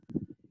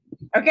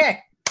Okay,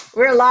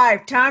 we're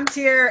live. Tom's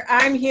here.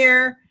 I'm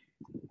here.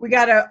 We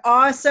got an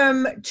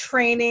awesome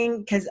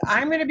training because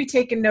I'm going to be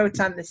taking notes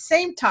on the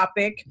same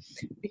topic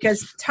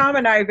because Tom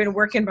and I have been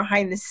working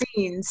behind the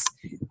scenes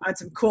on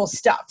some cool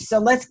stuff. So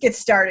let's get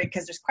started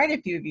because there's quite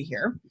a few of you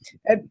here.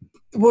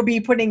 We'll be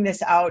putting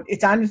this out.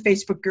 It's on the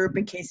Facebook group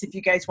in case if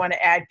you guys want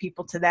to add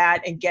people to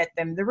that and get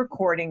them the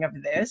recording of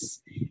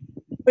this.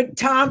 But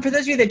Tom, for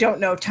those of you that don't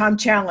know, Tom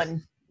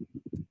Challen,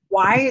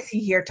 why is he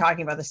here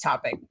talking about this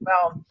topic?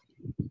 Well,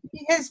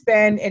 he has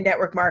been in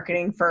network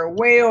marketing for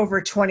way over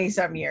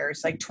 20-some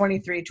years, like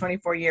 23,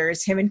 24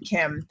 years. Him and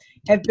Kim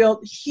have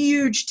built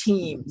huge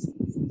teams.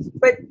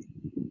 But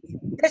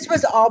this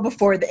was all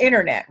before the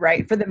internet,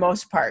 right, for the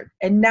most part.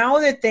 And now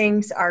that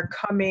things are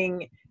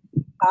coming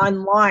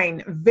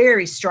online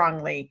very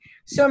strongly,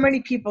 so many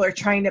people are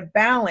trying to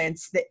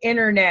balance the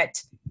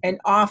internet and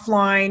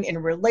offline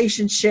and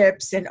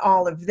relationships and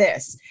all of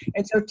this.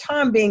 And so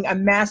Tom, being a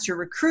master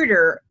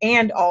recruiter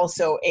and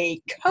also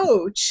a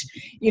coach,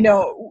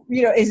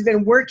 has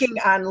been working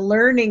on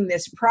learning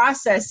this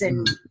process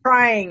and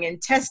trying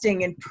and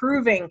testing and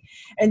proving.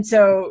 And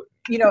so,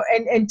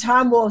 and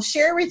Tom will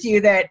share with you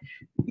that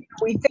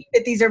we think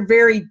that these are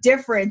very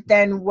different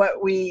than what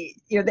the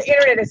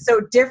internet is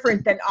so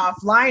different than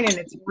offline, and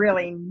it's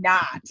really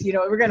not.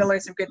 We're going to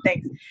learn some good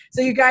things.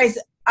 So you guys,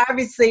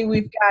 obviously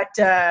we've got,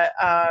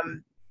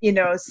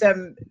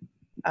 some,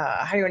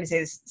 how do you want to say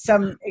this?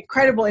 Some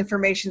incredible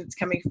information that's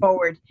coming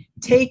forward.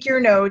 Take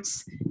your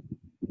notes.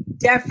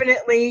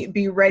 Definitely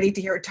be ready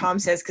to hear what Tom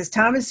says, because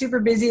Tom is super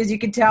busy, as you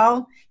can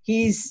tell.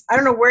 I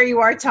don't know where you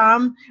are,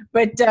 Tom,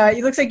 but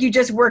it looks like you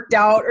just worked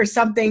out or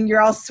something.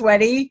 You're all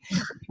sweaty.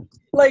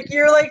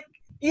 You're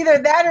either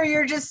that or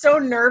you're just so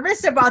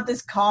nervous about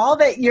this call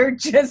that you're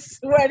just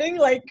sweating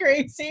like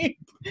crazy.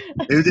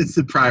 It's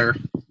the prior.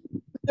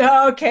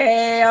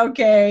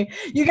 Okay.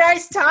 You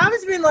guys,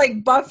 Tom's been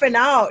buffing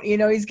out.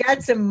 He's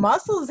got some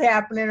muscles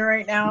happening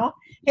right now.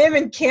 Him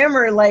and Kim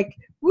are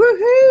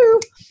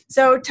woohoo.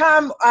 So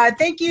Tom,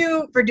 thank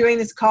you for doing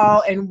this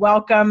call and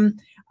welcome.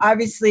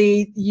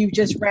 Obviously, you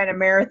just ran a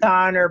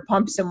marathon or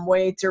pumped some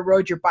weights or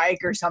rode your bike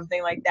or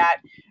something like that.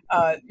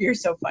 You're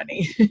so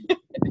funny.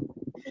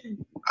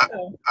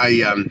 I'm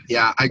going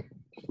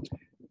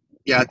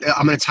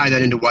to tie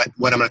that into what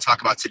I'm going to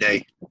talk about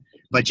today.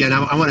 But Jen,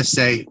 I want to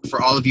say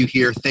for all of you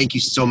here, thank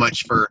you so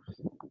much for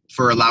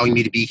allowing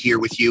me to be here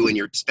with you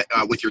and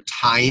with your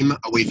time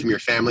away from your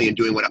family and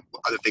doing what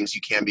other things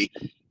you can be.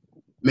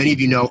 Many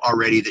of you know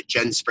already that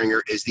Jen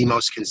Springer is the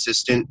most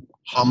consistent,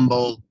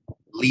 humble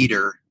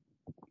leader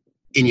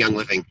in Young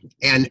Living.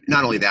 And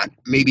not only that,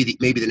 maybe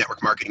the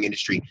network marketing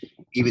industry,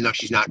 even though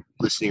she's not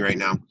listening right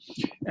now.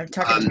 I'm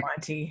talking to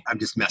Monty. I'm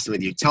just messing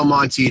with you. Tell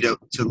Monty to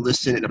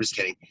listen, and I'm just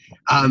kidding.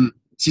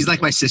 She's like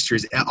my sister,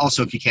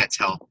 also, if you can't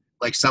tell,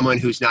 like someone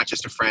who's not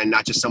just a friend,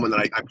 not just someone that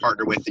I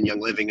partner with in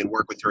Young Living and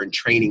work with her in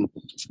training.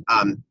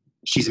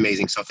 She's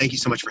amazing. So thank you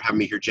so much for having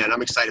me here, Jen.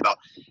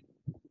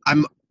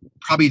 I'm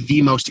probably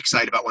the most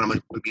excited about what I'm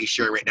going to be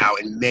sharing right now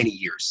in many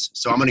years.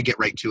 So I'm going to get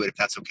right to it, if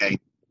that's okay.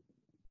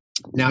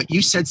 Now,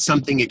 you said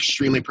something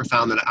extremely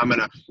profound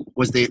that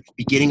was the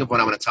beginning of what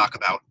I'm going to talk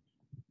about.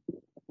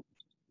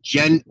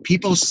 Jen,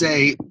 people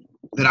say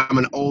that I'm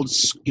an old,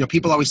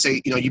 people always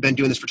say, you've been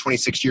doing this for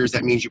 26 years.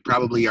 That means you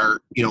probably are,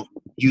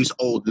 use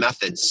old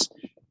methods.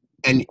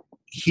 And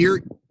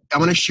here, I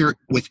want to share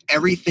with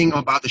everything I'm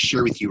about to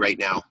share with you right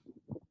now.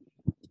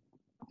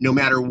 No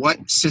matter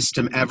what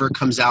system ever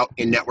comes out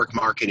in network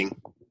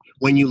marketing,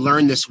 when you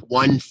learn this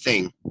one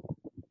thing,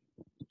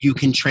 you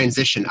can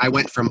transition. I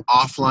went from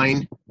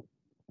offline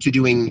to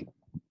doing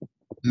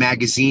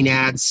magazine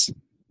ads,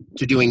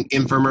 to doing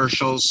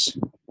infomercials,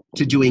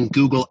 to doing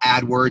Google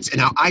AdWords.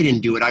 And now I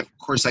didn't do it. Of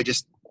course, I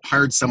just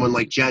hired someone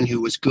like Jen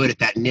who was good at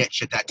that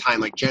niche at that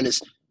time. Like Jen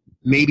is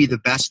maybe the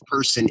best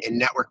person in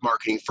network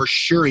marketing for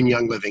sure in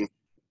Young Living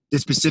that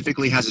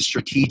specifically has a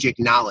strategic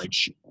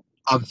knowledge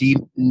of the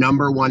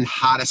number one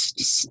hottest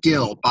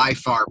still by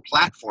far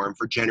platform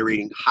for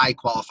generating high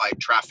qualified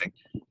traffic.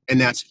 And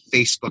that's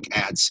Facebook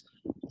ads.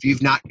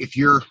 If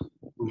you're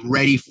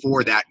ready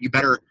for that, you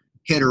better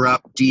hit her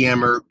up, DM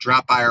her,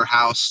 drop by her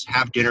house,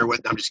 have dinner with.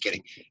 I'm just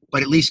kidding.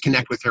 But at least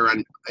connect with her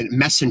on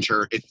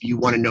Messenger if you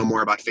want to know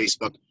more about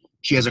Facebook.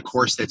 She has a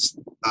course that's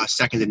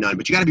second to none,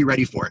 but you got to be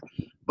ready for it.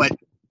 But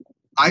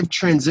I've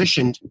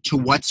transitioned to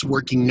what's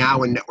working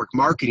now in network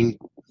marketing,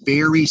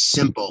 very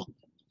simple.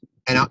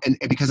 And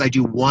because I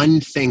do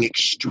one thing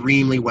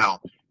extremely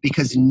well,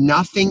 because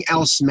nothing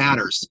else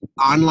matters.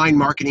 Online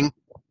marketing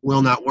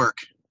will not work.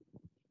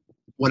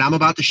 What I'm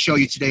about to show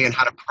you today on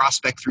how to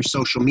prospect through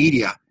social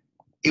media,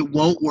 it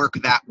won't work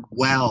that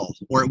well,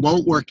 or it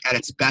won't work at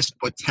its best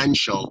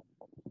potential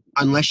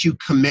unless you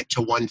commit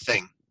to one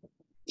thing.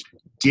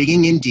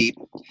 Digging in deep,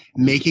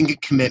 making a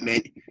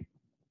commitment.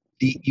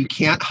 You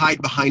can't hide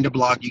behind a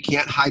blog. You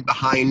can't hide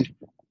behind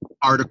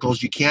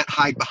articles. You can't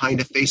hide behind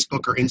a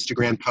Facebook or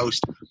Instagram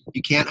post.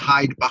 You can't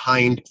hide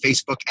behind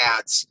Facebook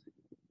ads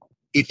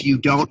if you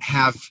don't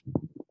have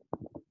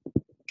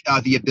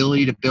the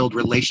ability to build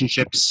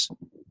relationships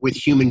with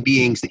human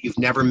beings that you've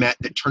never met,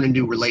 that turn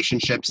into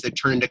relationships, that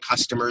turn into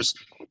customers,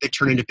 that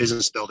turn into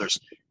business builders.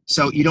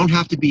 So you don't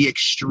have to be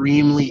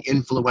extremely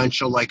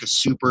influential like a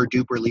super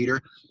duper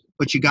leader,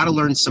 but you got to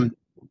learn some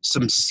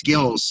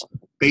skills,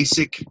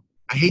 basic.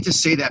 I hate to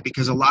say that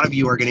because a lot of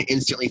you are going to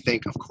instantly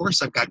think, of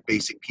course I've got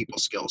basic people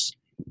skills.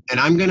 And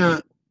I'm going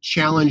to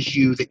challenge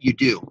you that you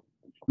do,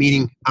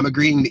 meaning I'm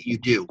agreeing that you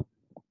do.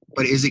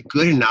 But is it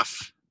good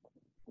enough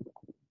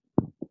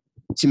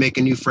to make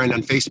a new friend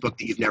on Facebook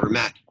that you've never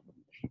met?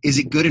 Is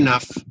it good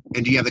enough,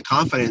 and do you have the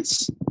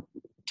confidence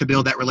to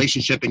build that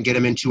relationship and get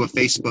them into a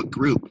Facebook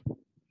group?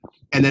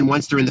 And then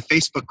once they're in the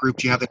Facebook group,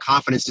 do you have the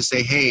confidence to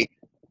say, hey,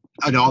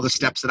 and all the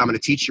steps that I'm going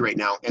to teach you right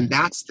now? And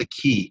that's the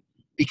key,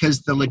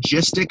 because the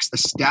logistics, the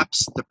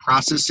steps, the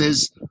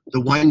processes,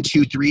 the 1,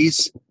 2,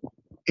 3s,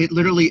 it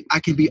literally, I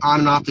can be on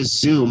and off this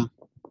Zoom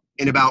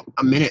in about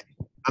a minute.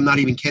 I'm not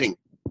even kidding.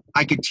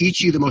 I could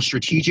teach you the most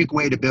strategic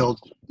way to build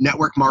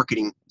network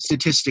marketing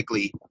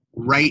statistically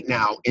right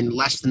now in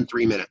less than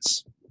 3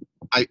 minutes.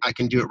 I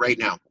can do it right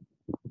now.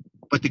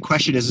 But the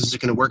question is it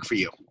going to work for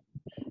you?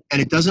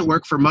 And it doesn't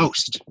work for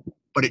most,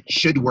 but it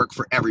should work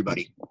for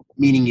everybody,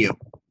 meaning you.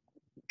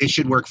 It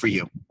should work for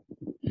you.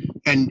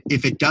 And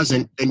if it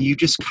doesn't, then you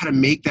just got to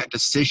make that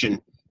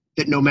decision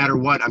that no matter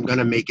what, I'm going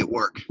to make it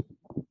work.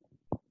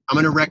 I'm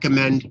going to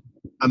recommend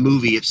a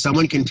movie. If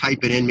someone can type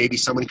it in, maybe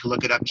someone can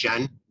look it up,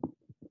 Jen.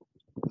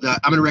 I'm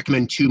going to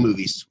recommend 2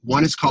 movies.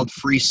 One is called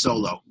Free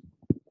Solo.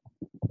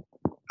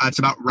 It's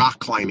about rock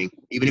climbing.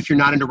 Even if you're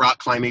not into rock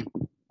climbing,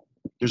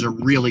 there's a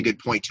really good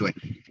point to it.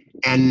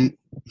 And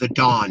The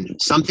Dawn.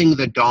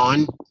 The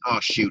Dawn. Oh,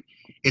 shoot.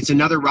 It's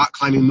another rock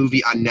climbing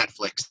movie on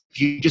Netflix.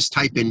 If you just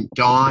type in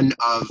Dawn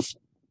of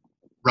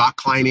rock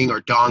climbing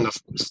or Dawn,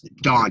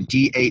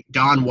 D8,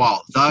 Dawn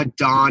Wall. The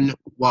Dawn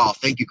Wall.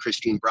 Thank you,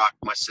 Christine Brock,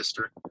 my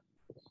sister.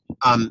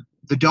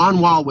 The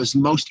Dawn Wall was the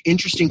most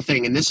interesting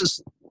thing, and this is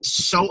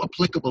so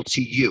applicable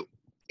to you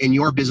in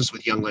your business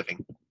with Young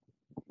Living.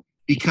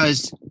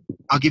 Because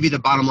I'll give you the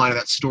bottom line of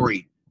that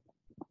story.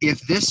 If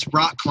this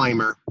rock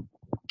climber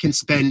can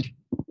spend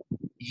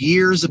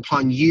years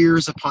upon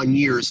years upon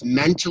years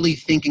mentally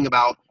thinking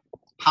about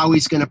how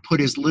he's going to put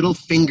his little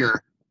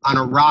finger on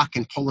a rock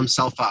and pull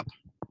himself up,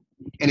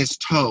 and his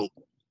toe,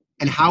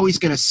 and how he's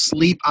going to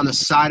sleep on the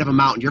side of a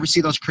mountain. You ever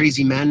see those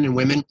crazy men and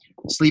women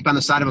sleep on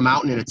the side of a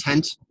mountain in a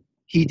tent?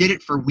 He did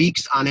it for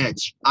weeks on end.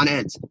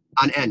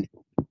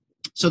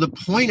 So the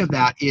point of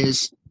that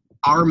is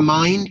our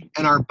mind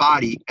and our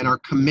body and our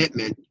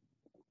commitment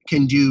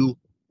can do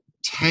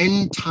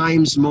 10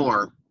 times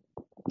more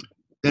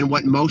than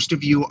what most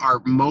of you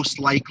are most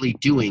likely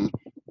doing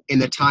in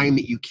the time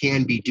that you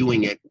can be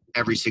doing it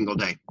every single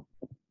day.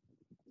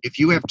 If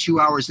you have 2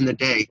 hours in the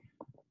day,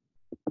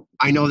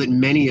 I know that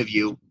many of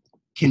you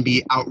can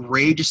be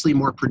outrageously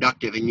more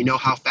productive. And you know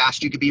how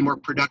fast you could be more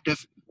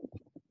productive?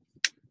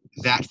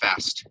 That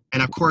fast.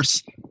 And of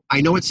course,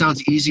 I know it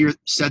sounds easier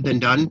said than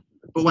done,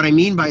 but what I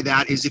mean by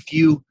that is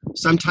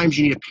sometimes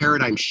you need a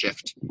paradigm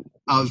shift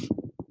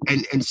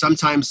and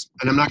sometimes,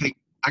 and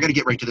I got to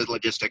get right to the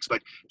logistics,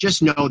 but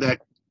just know that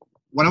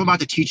what I'm about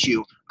to teach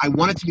you, I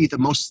want it to be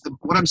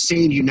what I'm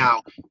saying to you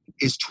now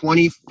is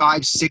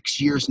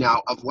 6 years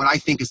now of what I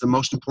think is the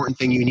most important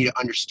thing you need to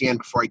understand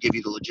before I give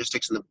you the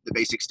logistics and the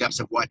basic steps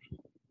of what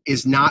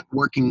is not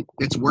working.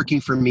 It's working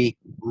for me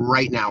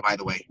right now, by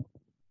the way.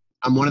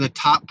 I'm one of the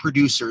top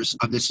producers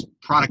of this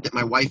product that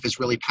my wife is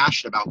really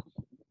passionate about.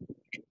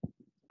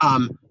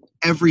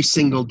 Every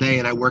single day,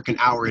 and I work an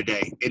hour a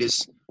day. It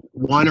is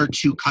 1 or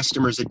 2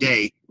 customers a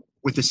day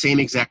with the same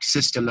exact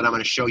system that I'm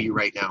going to show you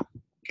right now.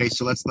 Okay,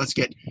 so let's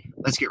get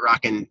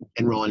rocking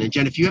and rolling. And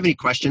Jen, if you have any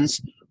questions,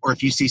 or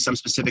if you see some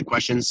specific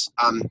questions,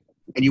 and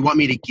you want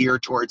me to gear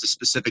towards a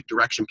specific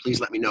direction, please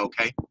let me know.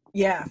 Okay.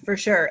 Yeah, for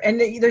sure.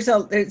 And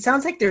it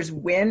sounds like there's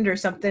wind or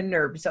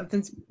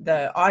something's.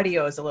 The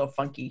audio is a little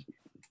funky.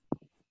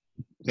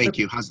 Thank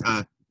you.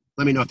 Let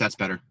me know if that's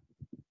better.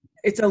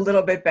 It's a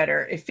little bit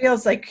better. It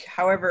feels like,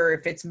 however,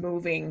 if it's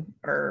moving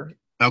or.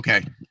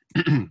 Okay.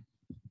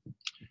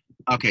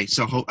 Okay.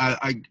 So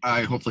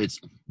I hopefully it's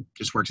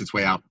just works its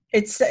way out.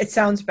 It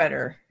sounds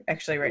better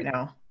actually right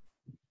now.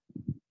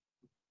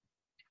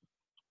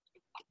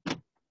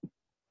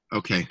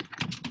 Okay.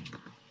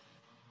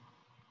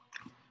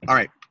 All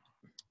right.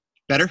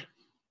 Better?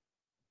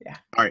 Yeah.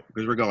 All right,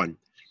 because we're going.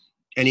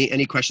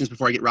 Any questions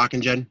before I get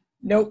rocking, Jen?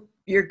 Nope.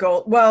 Your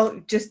goal. Well,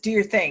 just do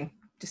your thing.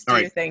 Just do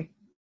your thing.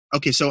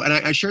 Okay. So, and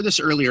I shared this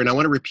earlier, and I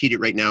want to repeat it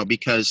right now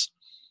because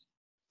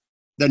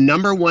the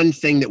number one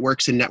thing that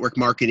works in network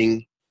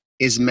marketing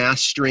is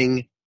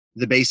mastering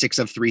the basics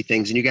of 3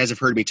 things. And you guys have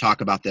heard me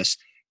talk about this.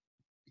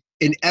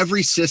 In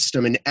every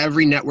system, in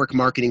every network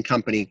marketing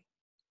company,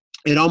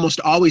 it almost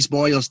always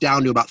boils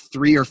down to about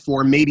 3 or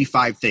 4, maybe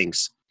 5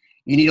 things.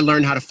 You need to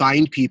learn how to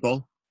find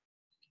people.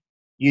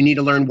 You need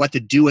to learn what to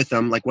do with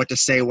them, like what to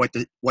say, what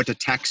to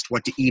text,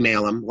 what to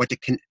email them,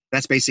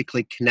 that's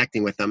basically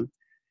connecting with them.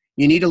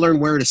 You need to learn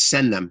where to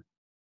send them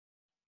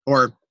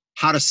or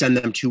how to send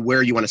them to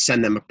where you want to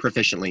send them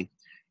proficiently.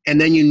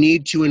 And then you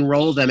need to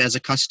enroll them as a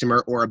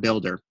customer or a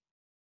builder.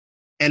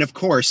 And of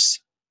course,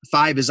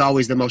 5 is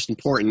always the most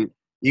important.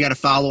 You got to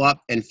follow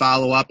up and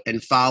follow up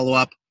and follow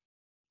up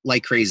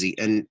like crazy.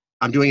 And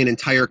I'm doing an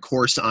entire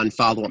course on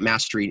follow-up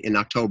mastery in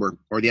October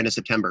or the end of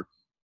September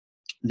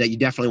that you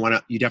definitely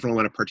want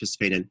to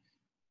participate in.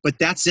 But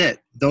that's it.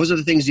 Those are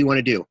the things you want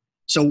to do.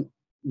 So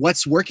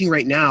what's working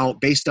right now,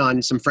 based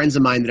on some friends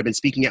of mine that have been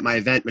speaking at my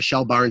event,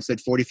 Michelle Barnes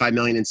did 45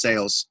 million in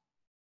sales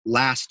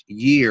last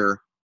year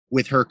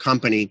with her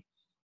company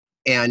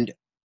and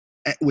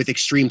with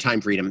extreme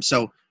time freedom.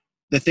 So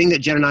the thing that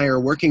Jen and I are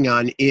working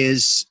on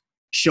is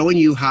showing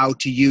you how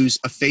to use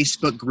a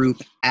Facebook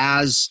group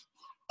as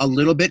a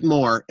little bit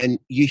more, and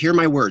you hear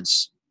my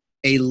words,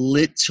 a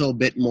little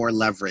bit more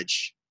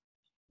leverage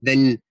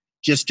than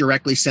just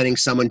directly sending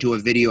someone to a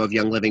video of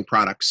Young Living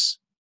products.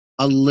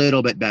 A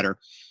little bit better.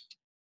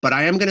 But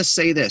I am going to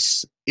say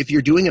this, if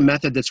you're doing a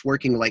method that's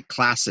working like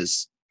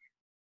classes,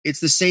 it's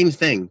the same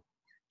thing.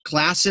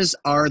 Classes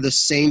are the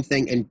same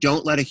thing, and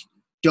don't let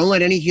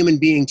any human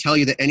being tell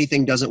you that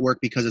anything doesn't work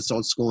because it's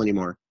old school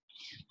anymore.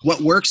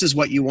 What works is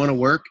what you want to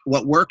work.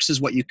 What works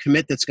is what you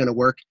commit that's going to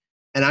work.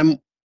 And I'm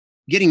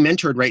getting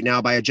mentored right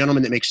now by a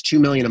gentleman that makes $2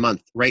 million a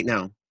month right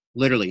now,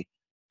 literally.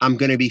 I'm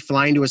going to be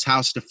flying to his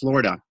house to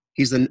Florida.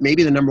 He's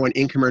maybe the number one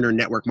income earner in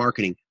network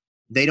marketing.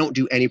 They don't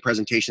do any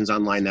presentations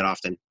online that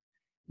often.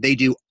 They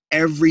do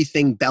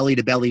everything belly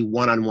to belly,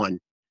 one-on-one.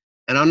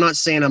 And I'm not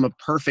saying I'm a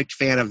perfect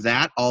fan of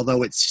that,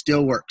 although it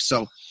still works.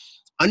 So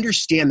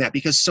understand that,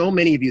 because so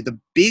many of you, the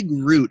big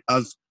root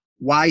of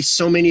why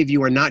so many of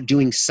you are not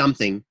doing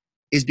something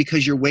is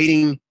because you're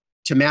waiting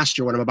to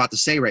master what I'm about to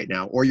say right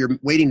now, or you're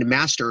waiting to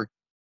master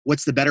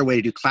what's the better way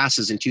to do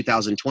classes in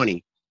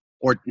 2020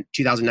 or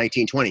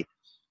 2019-20.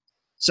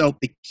 So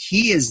the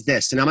key is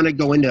this, and I'm going to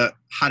go into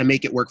how to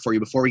make it work for you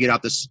before we get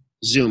out this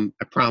Zoom,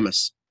 I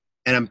promise.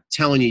 And I'm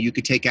telling you, you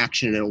could take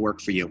action and it'll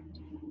work for you.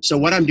 So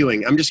what I'm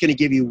doing, I'm just going to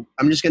give you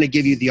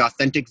the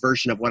authentic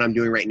version of what I'm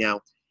doing right now,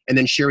 and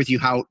then share with you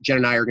how Jen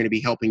and I are going to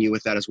be helping you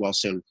with that as well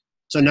soon.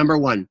 So number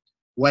one,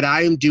 what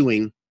I am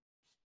doing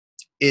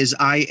is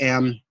I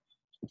am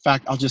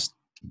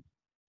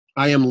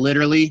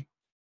literally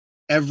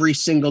every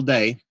single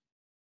day,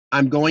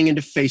 I'm going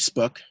into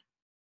Facebook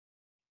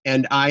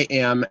and I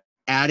am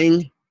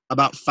adding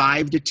about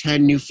 5 to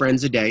 10 new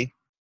friends a day.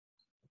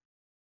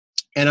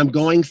 And I'm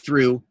going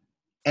through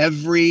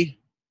every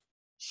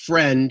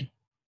friend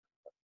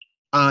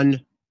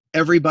on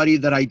everybody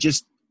that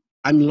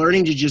I'm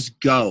learning to just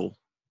go.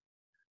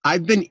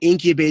 I've been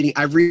incubating.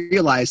 I've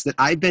realized that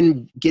I've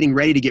been getting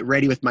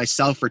ready with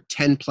myself for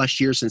 10 plus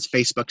years since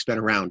Facebook's been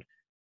around.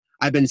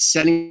 I've been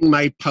sending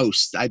my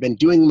posts. I've been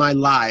doing my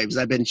lives.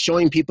 I've been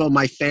showing people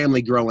my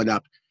family growing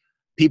up.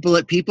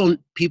 People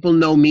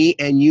know me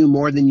and you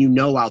more than you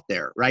know out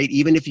there, right?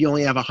 Even if you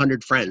only have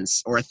 100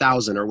 friends or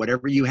 1,000 or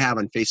whatever you have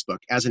on Facebook,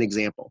 as an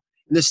example.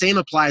 And the same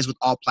applies with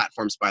all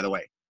platforms, by the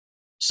way.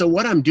 So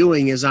what I'm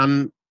doing is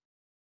I'm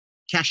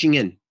cashing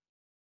in.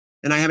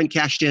 And I haven't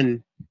cashed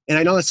in. And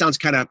I know that sounds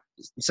kind of,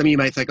 some of you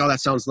might think, oh,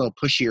 that sounds a little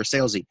pushy or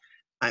salesy.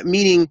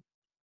 Meaning,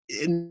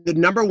 the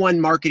number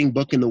one marketing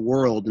book in the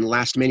world in the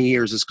last many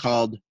years is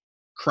called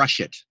Crush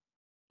It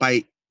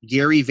by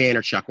Gary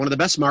Vaynerchuk, one of the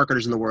best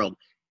marketers in the world.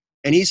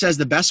 And he says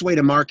the best way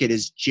to market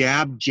is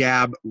jab,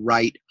 jab,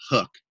 right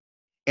hook.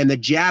 And the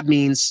jab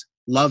means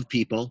love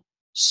people,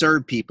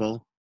 serve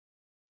people,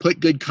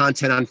 put good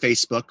content on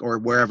Facebook or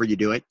wherever you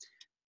do it.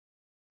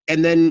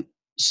 And then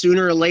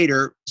sooner or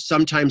later,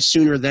 sometimes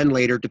sooner than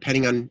later,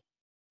 depending on,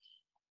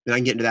 and I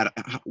can get into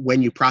that,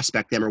 when you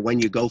prospect them or when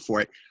you go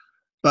for it.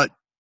 But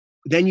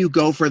then you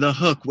go for the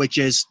hook, which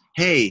is,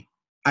 hey,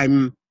 hey,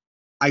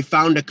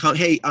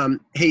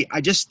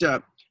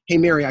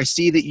 Mary, I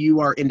see that you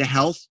are into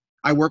health.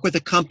 I work with a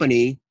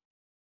company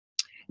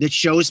that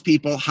shows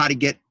people how to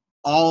get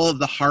all of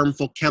the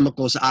harmful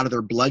chemicals out of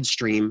their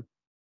bloodstream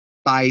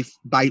by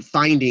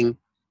finding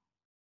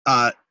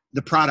the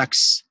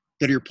products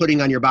that you're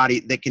putting on your body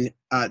that can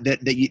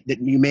that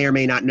you may or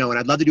may not know. And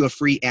I'd love to do a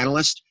free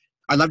analyst.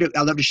 I'd love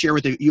to share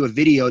with you a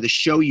video to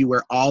show you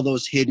where all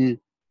those hidden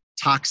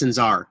toxins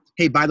are.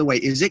 Hey, by the way,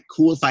 is it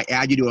cool if I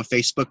add you to a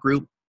Facebook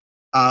group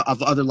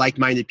of other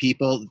like-minded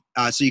people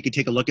so you can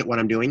take a look at what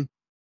I'm doing?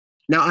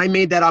 Now, I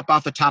made that up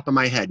off the top of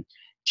my head.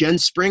 Jen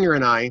Springer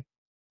and I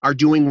are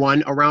doing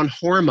one around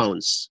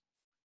hormones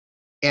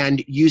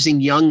and using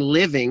Young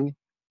Living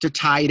to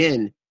tie it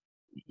in.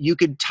 You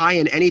could tie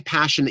in any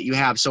passion that you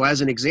have. So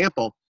as an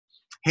example,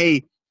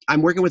 hey,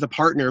 I'm working with a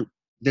partner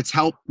that's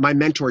helped, my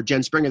mentor,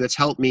 Jen Springer, that's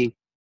helped me.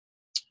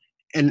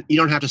 And you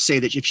don't have to say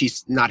that if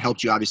she's not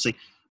helped you, obviously,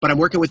 but I'm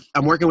working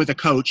with a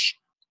coach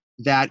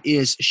that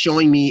is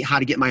showing me how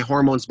to get my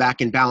hormones back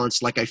in balance,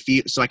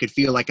 so I could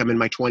feel like I'm in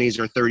my 20s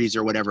or 30s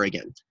or whatever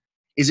again.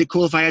 Is it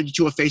cool if I add you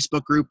to a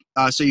Facebook group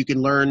so you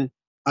can learn,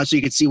 so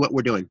you can see what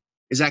we're doing?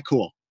 Is that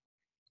cool?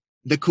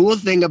 The cool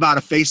thing about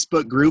a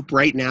Facebook group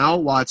right now,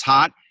 while it's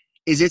hot,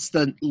 is it's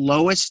the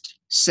lowest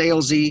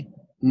salesy,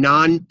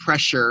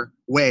 non-pressure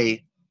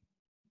way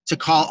to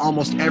call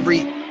almost every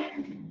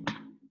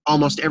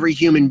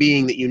human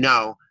being that you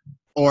know,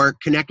 or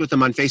connect with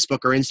them on Facebook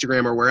or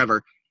Instagram or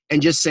wherever,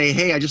 and just say,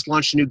 hey, I just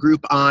launched a new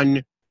group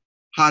on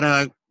how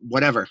to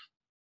whatever,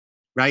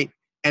 right?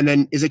 And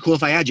then, is it cool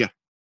if I add you?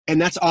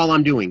 And that's all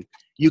I'm doing.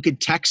 You could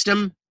text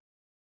them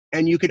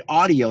and you could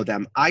audio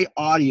them. I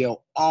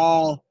audio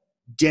all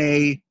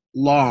day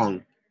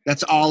long.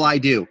 That's all I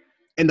do.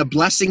 And the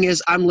blessing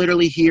is I'm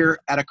literally here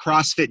at a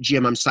CrossFit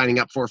gym I'm signing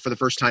up for the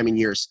first time in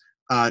years.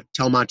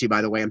 Tell Monty,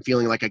 by the way, I'm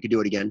feeling like I could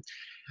do it again.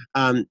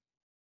 And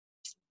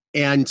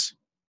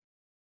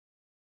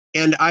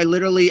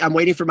I'm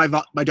waiting for my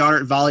daughter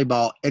at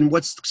volleyball. And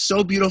what's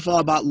so beautiful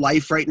about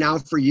life right now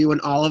for you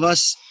and all of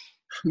us,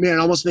 man, it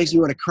almost makes me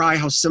want to cry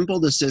how simple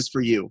this is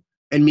for you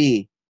and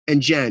me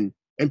and Jen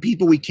and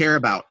people we care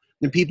about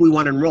and people we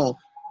want to enroll.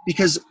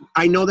 Because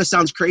I know this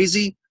sounds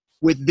crazy.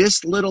 With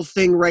this little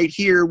thing right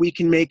here, we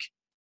can make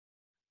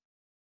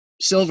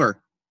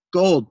silver,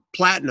 gold,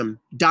 platinum,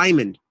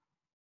 diamond,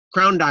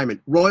 crown diamond,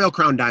 royal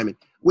crown diamond.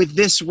 With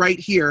this right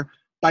here,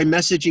 by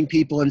messaging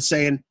people and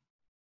saying,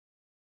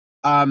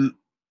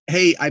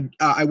 hey,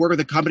 I work with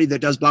a company that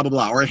does blah, blah,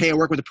 blah. Or, hey, I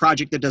work with a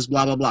project that does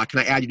blah, blah, blah. Can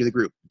I add you to the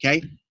group?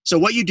 Okay. So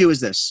what you do is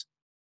this.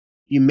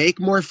 You make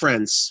more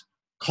friends,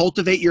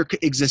 cultivate your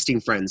existing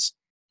friends,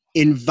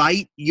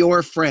 invite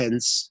your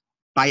friends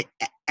by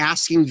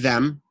asking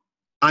them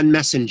on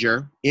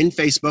Messenger, in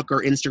Facebook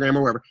or Instagram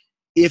or wherever,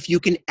 if you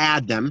can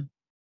add them.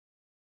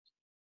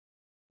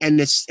 And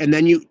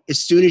then you,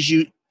 as soon as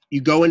you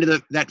go into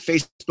that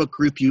Facebook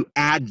group, you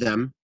add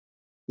them,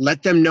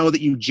 let them know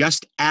that you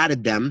just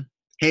added them.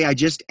 Hey, I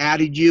just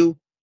added you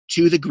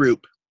to the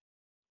group.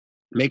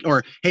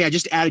 Hey, I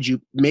just added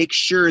you. Make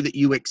sure that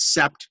you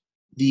accept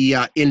the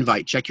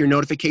invite. Check your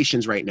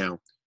notifications right now.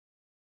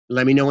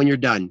 Let me know when you're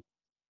done.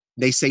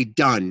 They say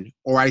done,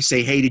 or I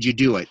say, hey, did you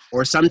do it?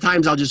 Or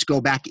sometimes I'll just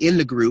go back in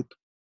the group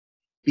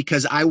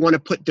because I want to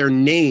put their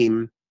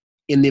name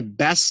in the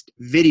best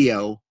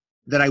video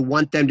that I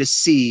want them to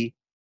see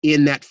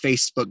in that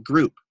Facebook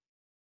group.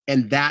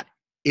 And that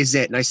is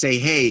it. And I say,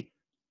 hey,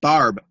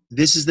 Barb,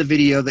 this is the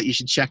video that you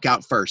should check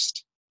out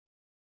first.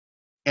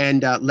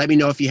 And let me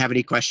know if you have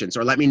any questions,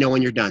 or let me know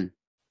when you're done.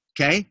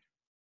 Okay?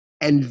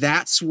 And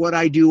that's what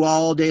I do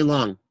all day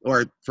long,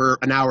 or for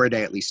an hour a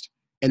day at least,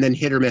 and then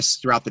hit or miss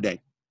throughout the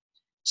day.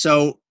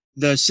 So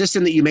the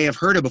system that you may have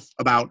heard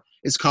about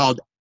is called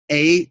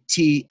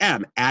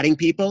ATM, adding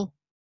people,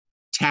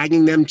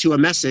 tagging them to a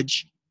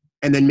message,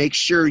 and then make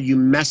sure you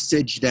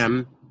message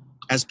them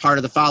as part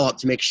of the follow-up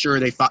to make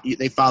sure they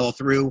follow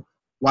through,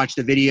 watch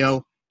the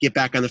video, get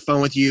back on the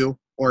phone with you,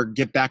 or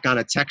get back on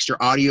a text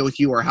or audio with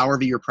you, or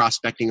however you're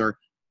prospecting or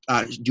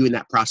doing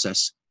that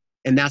process.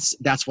 And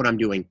that's what I'm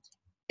doing.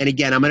 And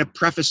again, I'm going to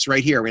preface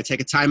right here. I'm going to take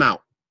a time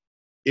out.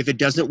 If it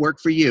doesn't work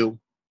for you,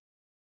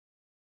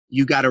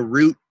 you got a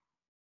root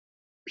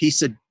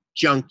piece of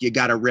junk you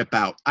got to rip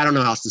out. I don't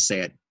know how else to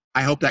say it.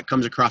 I hope that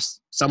comes across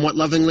somewhat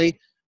lovingly,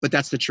 but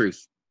that's the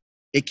truth.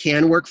 It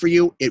can work for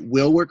you. It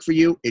will work for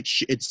you.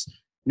 It's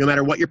no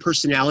matter what your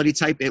personality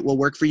type, it will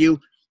work for you,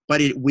 but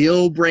it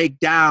will break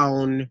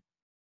down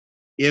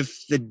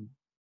if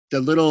the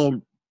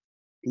little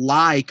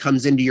lie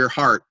comes into your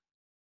heart,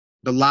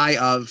 the lie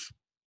of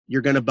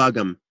you're going to bug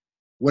them.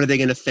 What are they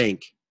going to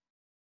think?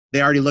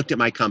 They already looked at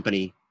my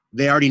company.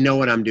 They already know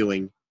what I'm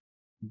doing.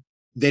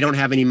 They don't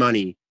have any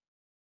money.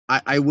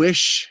 I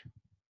wish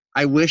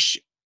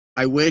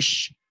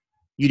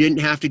you didn't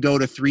have to go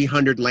to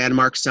 300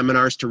 landmark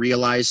seminars to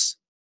realize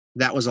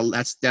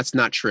that's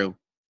not true.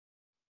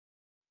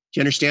 Do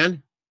you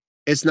understand?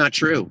 It's not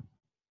true.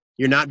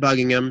 You're not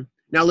bugging them.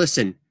 Now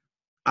listen,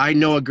 I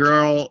know a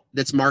girl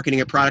that's marketing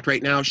a product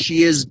right now.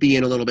 She is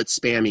being a little bit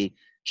spammy.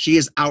 She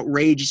is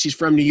outrageous. She's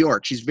from New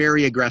York. She's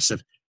very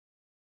aggressive.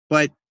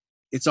 But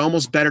it's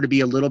almost better to be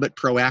a little bit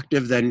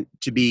proactive than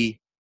to be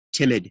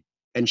timid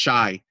and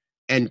shy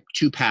and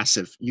too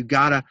passive.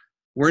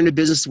 We're in a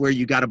business where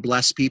you got to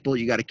bless people.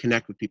 You got to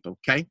connect with people.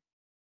 Okay.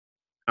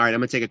 All right. I'm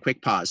going to take a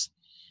quick pause.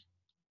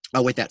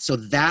 With that. So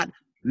that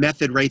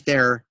method right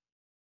there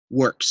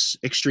works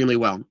extremely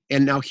well.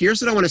 And now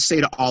here's what I want to say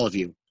to all of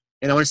you.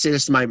 And I want to say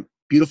this to my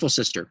beautiful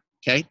sister.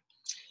 Okay.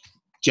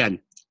 Jen,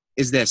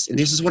 is this, and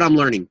this is what I'm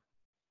learning.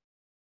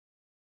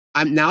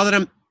 Now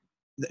that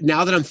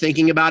I'm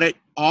thinking about it,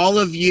 all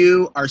of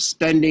you are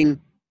spending,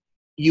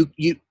 you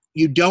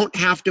don't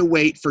have to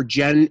wait for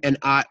Jen and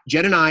I.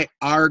 Jen and I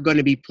are going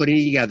to be putting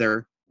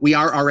together,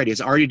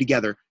 it's already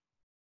together,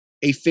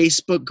 a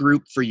Facebook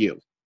group for you.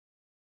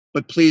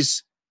 But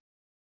please,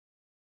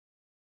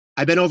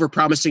 I've been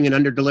over-promising and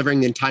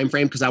under-delivering in time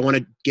frame because I want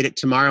to get it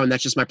tomorrow, and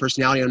that's just my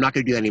personality. I'm not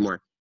going to do that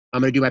anymore.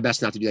 I'm going to do my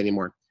best not to do that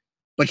anymore.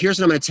 But here's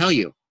what I'm going to tell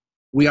you.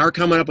 We are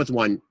coming up with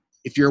one.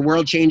 If you're a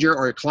world changer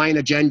or a client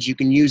of Jen's, you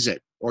can use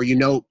it. Or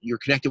you're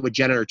connected with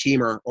Jen and her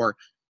team, or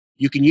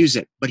you can use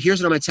it. But here's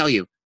what I'm going to tell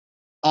you.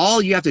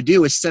 All you have to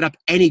do is set up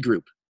any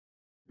group.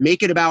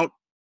 Make it about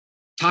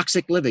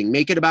toxic living.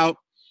 Make it about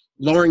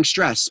lowering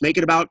stress. Make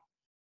it about,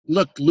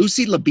 look,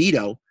 Lucy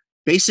Libido,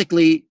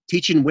 basically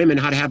teaching women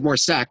how to have more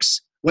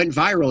sex, went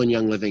viral in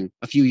Young Living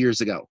a few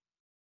years ago.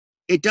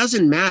 It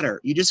doesn't matter.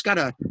 You just got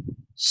to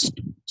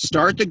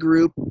start the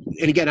group.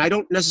 And again, I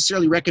don't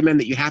necessarily recommend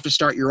that you have to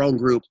start your own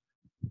group.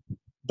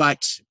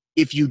 But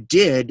if you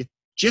did,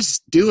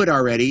 just do it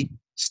already.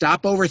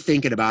 Stop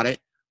overthinking about it.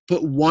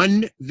 Put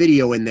one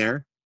video in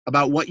there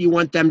about what you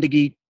want them to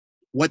get,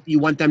 what you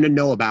want them to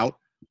know about,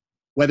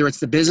 whether it's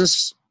the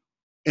business.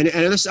 And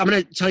this, I'm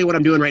going to tell you what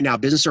I'm doing right now,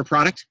 business or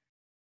product.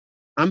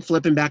 I'm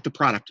flipping back to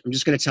product. I'm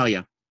just going to tell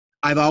you.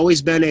 I've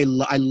always been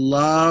I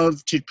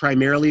love to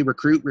primarily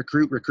recruit,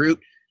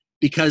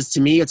 because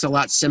to me, it's a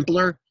lot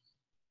simpler.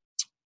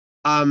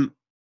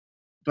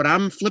 But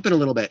I'm flipping a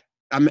little bit.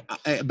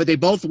 But they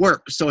both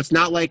work. So it's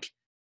not like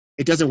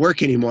it doesn't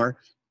work anymore.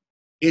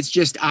 It's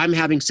just I'm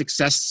having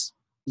success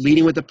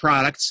leading with the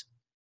products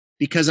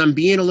because I'm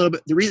being a little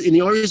bit,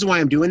 the only reason why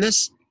I'm doing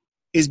this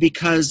is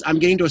because I'm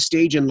getting to a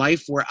stage in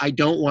life where I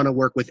don't want to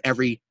work with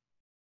every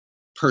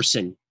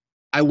person.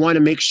 I want to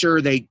make sure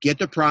they get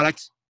the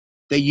product,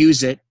 they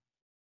use it.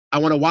 I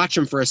want to watch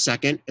them for a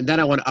second, and then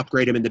I want to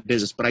upgrade them into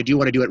business. But I do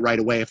want to do it right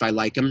away if I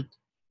like them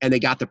and they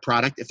got the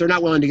product. If they're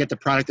not willing to get the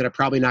product, then I'm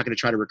probably not going to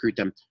try to recruit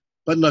them.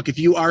 But look, if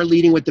you are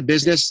leading with the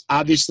business,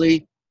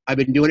 obviously, I've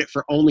been doing it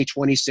for only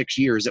 26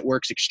 years. It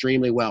works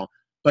extremely well.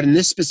 But in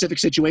this specific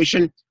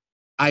situation,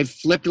 I've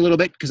flipped a little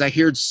bit because I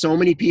heard so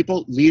many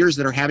people, leaders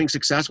that are having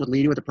success with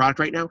leading with the product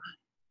right now.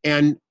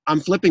 And I'm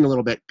flipping a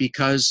little bit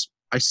because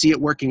I see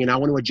it working and I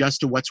want to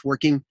adjust to what's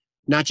working,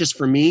 not just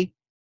for me,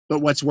 but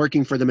what's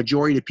working for the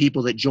majority of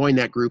people that join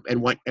that group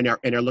and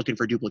are looking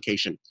for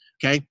duplication.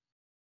 Okay.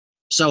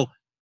 So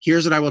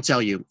here's what I will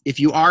tell you. If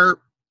you are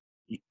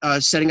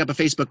setting up a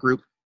Facebook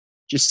group,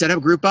 just set a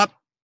group up,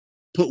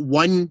 put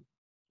one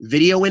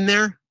video in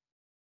there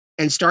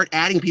and start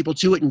adding people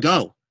to it and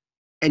go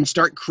and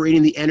start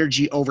creating the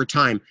energy over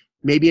time.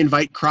 Maybe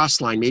invite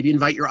Crossline, maybe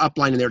invite your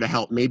upline in there to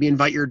help, maybe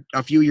invite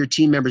a few of your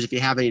team members if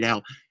you have any to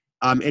help,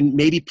 and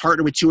maybe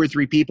partner with 2 or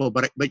 3 people,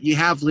 but you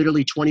have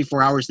literally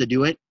 24 hours to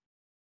do it,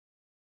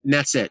 and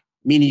that's it.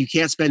 Meaning you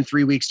can't spend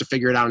 3 weeks to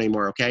figure it out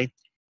anymore, okay?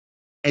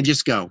 And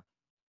just go.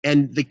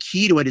 And the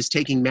key to it is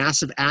taking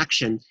massive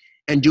action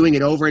and doing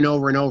it over and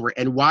over and over.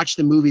 And watch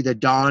the movie The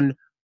Dawn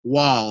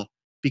Wall,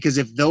 because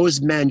if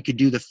those men could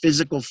do the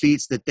physical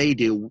feats that they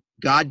do,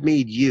 God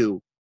made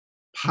you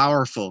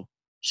powerful,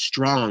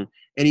 strong,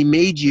 and he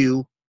made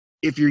you,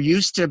 if you're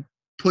used to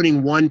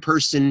putting one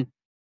person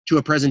to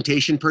a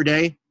presentation per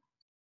day,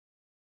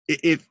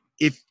 if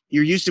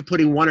you're used to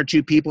putting 1 or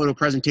 2 people to a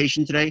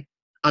presentation today,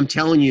 I'm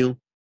telling you,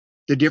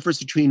 the difference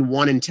between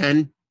 1 and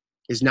 10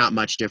 is not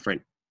much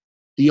different.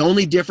 The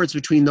only difference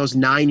between those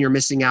 9 you're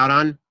missing out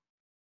on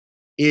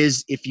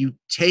is if you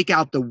take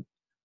out the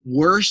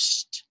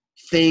worst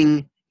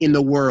thing in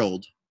the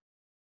world,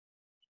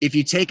 if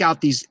you take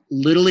out these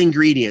little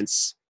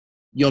ingredients,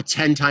 you'll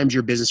 10 times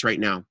your business right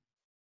now.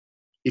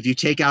 If you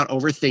take out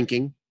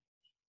overthinking,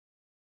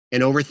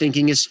 and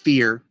overthinking is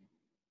fear,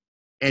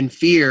 and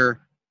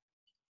fear,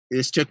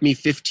 this took me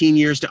 15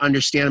 years to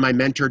understand. My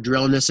mentor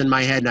drilling this in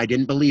my head, and I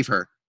didn't believe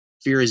her.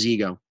 Fear is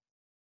ego.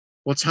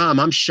 Well, Tom,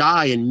 I'm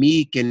shy and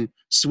meek and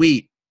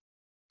sweet.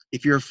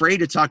 If you're afraid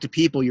to talk to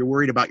people, you're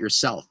worried about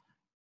yourself.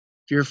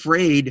 If you're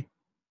afraid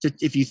to,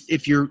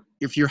 if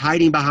you're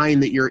hiding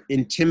behind that you're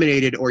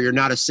intimidated or you're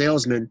not a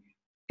salesman,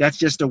 that's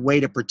just a way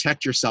to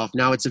protect yourself.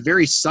 Now, it's a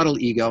very subtle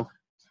ego,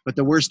 but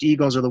the worst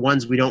egos are the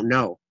ones we don't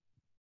know.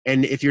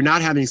 And if you're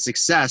not having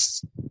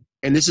success,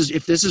 and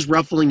if this is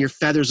ruffling your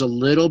feathers a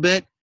little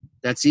bit,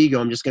 that's ego.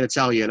 I'm just going to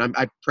tell you. And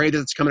I pray that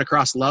it's coming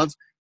across love.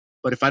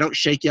 But if I don't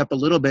shake you up a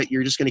little bit,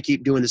 you're just going to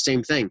keep doing the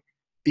same thing.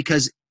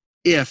 Because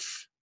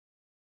if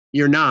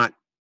you're not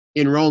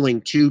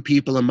enrolling 2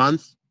 people a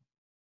month,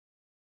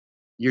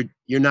 you're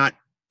not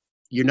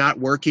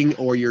working,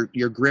 or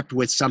you're gripped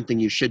with something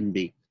you shouldn't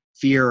be.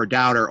 Fear or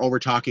doubt or over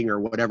talking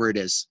or whatever it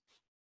is.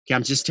 Okay,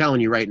 I'm just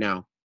telling you right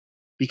now.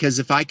 Because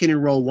if I can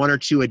enroll 1 or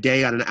 2 a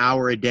day on an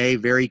hour a day,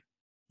 very,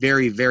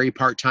 very, very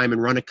part-time,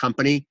 and run a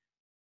company,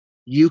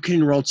 you can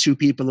enroll 2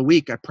 people a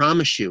week. I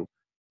promise you.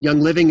 Young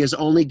Living has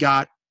only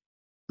got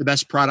the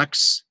best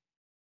products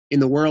in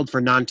the world for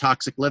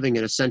non-toxic living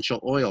and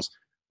essential oils.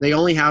 They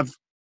only have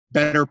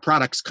better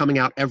products coming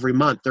out every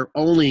month. They're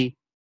only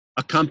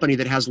a company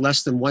that has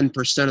less than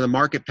 1% of the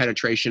market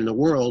penetration in the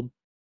world,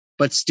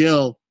 but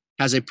still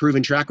has a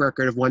proven track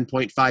record of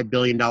 $1.5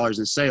 billion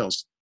in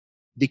sales.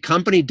 The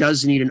company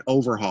does need an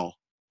overhaul.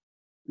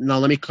 Now,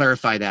 let me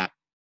clarify that.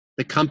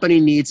 The company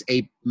needs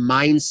a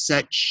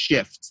mindset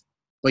shift,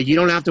 but you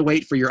don't have to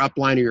wait for your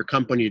upline or your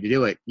company to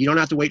do it. You don't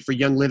have to wait for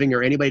Young Living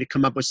or anybody to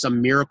come up with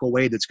some miracle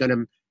way that's going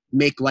to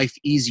make life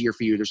easier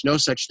for you. There's no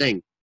such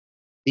thing.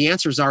 The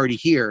answer is already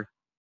here.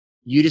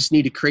 You just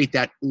need to create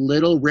that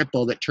little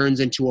ripple that turns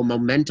into a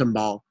momentum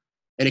ball.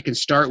 And it can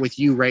start with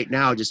you right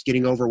now, just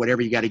getting over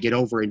whatever you got to get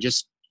over and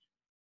just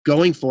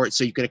going for it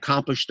so you can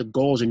accomplish the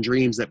goals and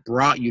dreams that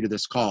brought you to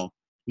this call.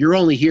 You're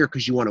only here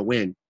because you want to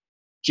win.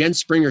 Jen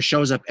Springer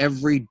shows up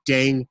every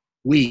dang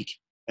week,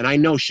 and I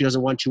know she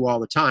doesn't want to all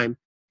the time.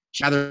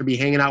 She'd rather be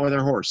hanging out with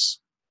her horse,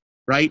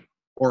 right?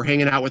 Or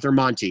hanging out with her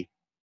Monty,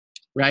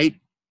 right?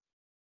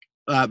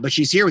 But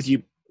she's here with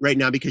you right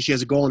now because she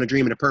has a goal and a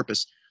dream and a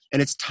purpose.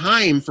 And it's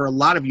time for a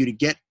lot of you to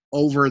get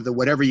over the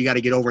whatever you got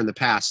to get over in the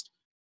past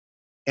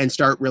and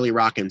start really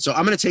rocking. So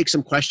I'm going to take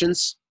some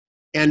questions.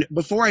 And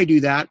before I do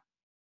that,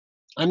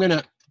 I'm going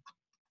to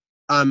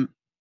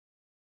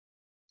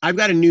I've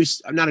got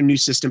not a new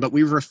system, but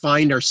we've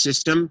refined our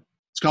system.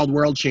 It's called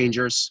World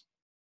Changers.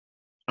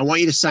 I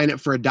want you to sign up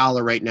for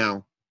 $1 right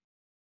now.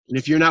 And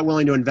if you're not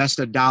willing to invest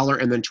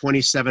 $1 and then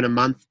 $27 a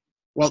month,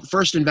 well,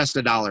 first invest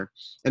 $1,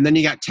 and then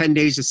you got 10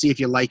 days to see if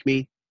you like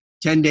me,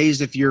 10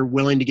 days if you're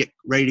willing to get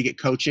ready to get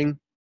coaching.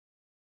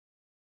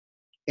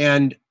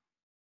 And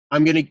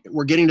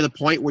we're getting to the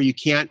point where you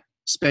can't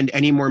spend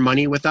any more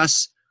money with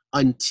us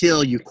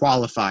until you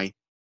qualify.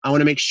 I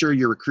want to make sure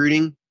you're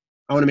recruiting.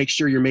 I want to make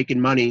sure you're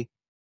making money.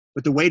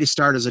 But the way to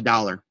start is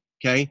 $1,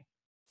 okay?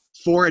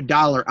 For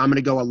 $1, I'm going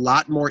to go a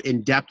lot more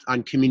in depth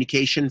on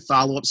communication,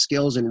 follow-up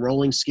skills, and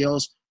enrolling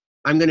skills.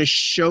 I'm going to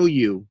show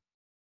you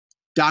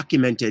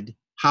documented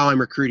how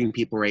I'm recruiting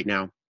people right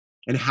now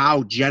and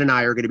how Jen and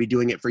I are going to be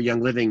doing it for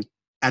Young Living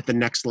at the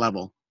next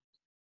level,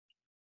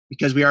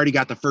 because we already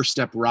got the first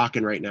step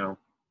rocking right now.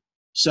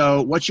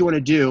 So what you want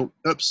to do,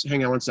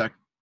 hang on one sec.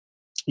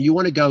 You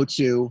want to go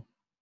to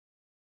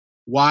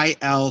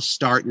YL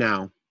Start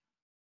Now.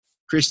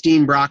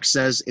 Christine Brock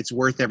says it's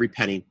worth every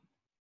penny.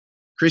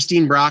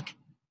 Christine Brock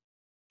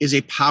is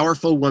a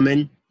powerful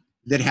woman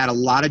that had a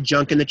lot of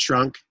junk in the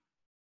trunk.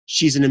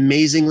 She's an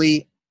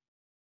amazingly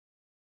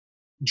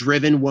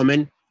driven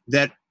woman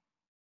that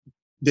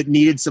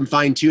needed some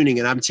fine tuning.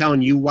 And I'm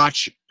telling you,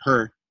 watch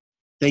her.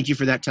 Thank you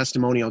for that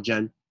testimonial,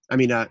 Jen.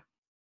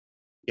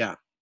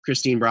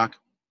 Christine Brock.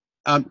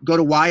 Go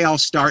to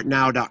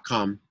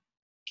ylstartnow.com.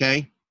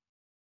 Okay.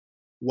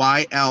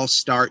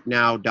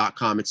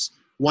 ylstartnow.com. It's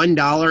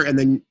 $1 and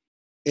then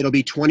it'll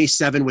be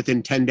 27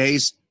 within 10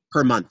 days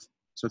per month.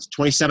 So it's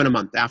 27 a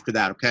month after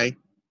that. Okay.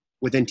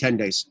 Within 10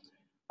 days.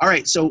 All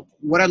right. So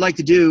what I'd like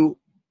to do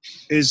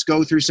is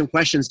go through some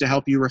questions to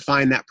help you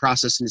refine that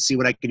process and to see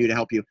what I can do to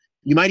help you.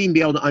 You might even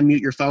be able to unmute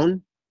your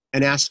phone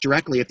and ask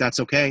directly if that's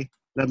okay.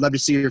 And I'd love to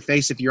see your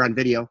face if you're on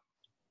video.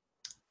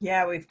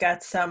 Yeah, we've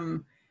got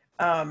some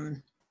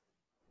coming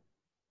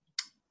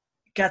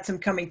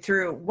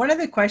through. One of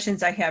the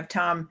questions I have,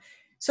 Tom,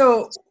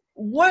 so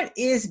what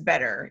is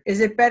better? Is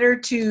it better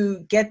to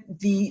get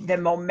the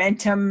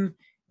momentum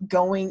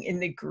going in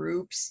the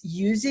groups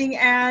using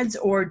ads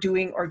or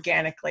doing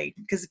organically?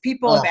 Because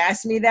people have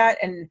asked me that,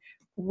 and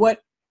what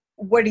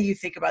do you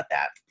think about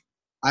that?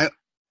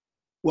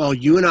 Well,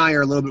 you and I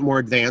are a little bit more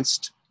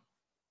advanced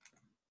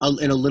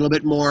and a little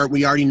bit more.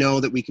 We already know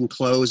that we can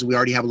close. We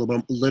already have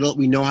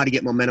we know how to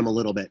get momentum a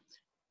little bit.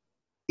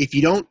 If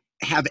you don't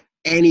have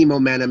any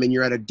momentum and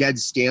you're at a dead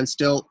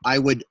standstill, I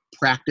would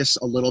practice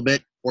a little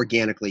bit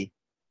organically.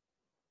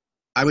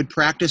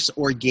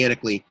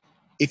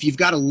 If you've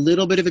got a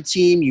little bit of a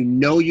team,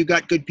 you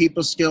got good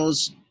people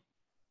skills,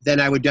 then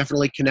I would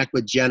definitely connect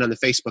with Jen on the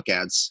Facebook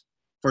ads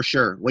for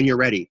sure when you're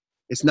ready.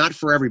 It's not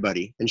for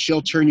everybody, and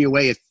she'll turn you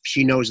away if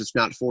she knows it's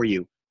not for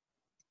you.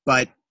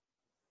 But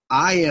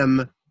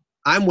I'm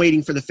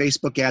waiting for the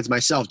Facebook ads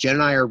myself. Jen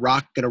and I are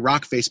going to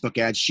rock Facebook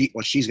ads. She's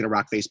going to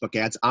rock Facebook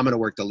ads. I'm going to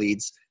work the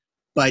leads.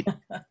 But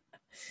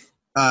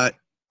but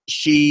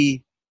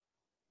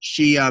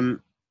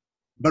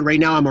right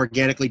now I'm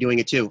organically doing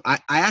it too. I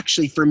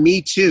actually, for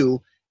me too,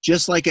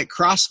 just like at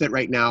CrossFit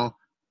right now,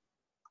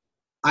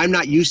 I'm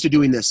not used to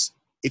doing this.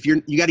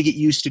 You got to get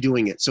used to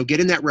doing it. So get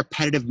in that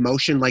repetitive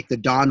motion like the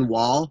Dawn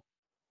wall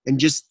and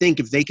just think,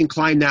 if they can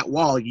climb that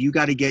wall, you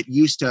got to get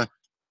used to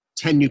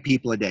 10 new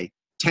people a day.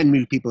 And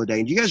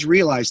do you guys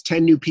realize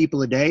 10 new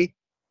people a day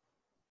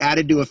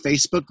added to a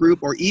Facebook group,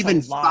 or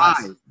even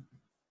 5?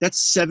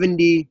 That's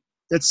 70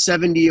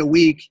 a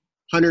week,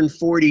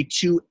 140,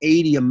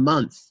 280 a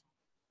month.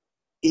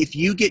 If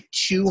you get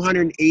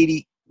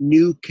 280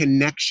 new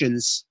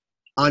connections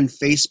on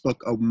Facebook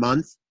a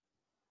month,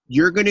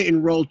 you're going to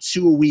enroll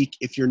 2 a week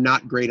if you're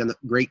not great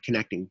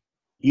connecting.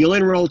 You'll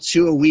enroll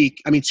 2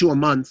 a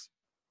month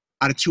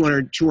out of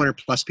 200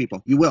 plus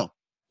people. You will.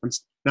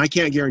 Now, I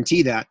can't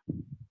guarantee that,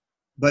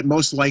 but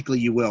most likely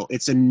you will.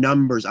 It's in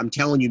numbers. I'm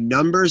telling you,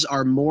 numbers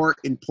are more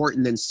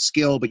important than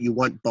skill, but you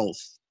want both.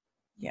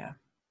 Yeah.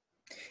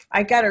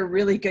 I got a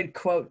really good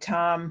quote,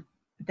 Tom,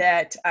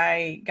 that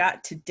I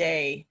got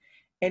today,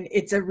 and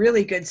it's a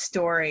really good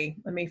story.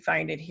 Let me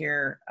find it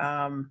here.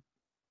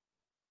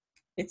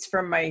 It's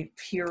from my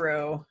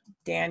hero,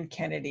 Dan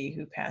Kennedy,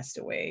 who passed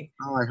away.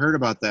 Oh, I heard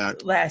about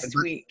that last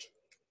week.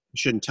 I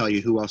shouldn't tell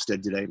you who else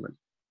did today, but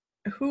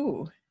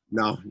who?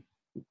 No,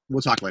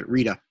 we'll talk about it.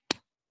 Rita.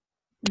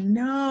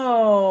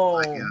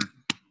 No.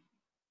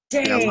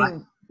 Dang. Yeah,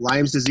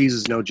 Lyme's disease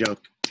is no joke.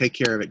 Take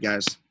care of it,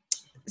 guys.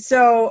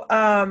 So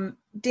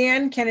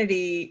Dan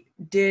Kennedy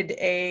did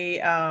a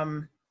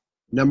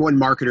number one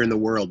marketer in the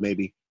world,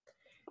 maybe.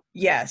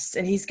 Yes,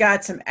 and he's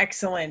got some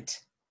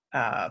excellent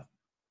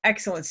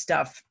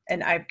stuff.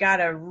 And I've got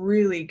a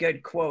really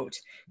good quote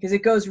because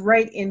it goes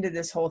right into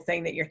this whole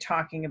thing that you're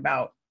talking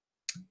about.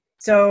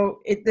 So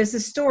there's a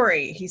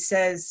story. He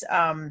says,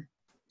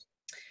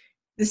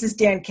 this is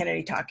Dan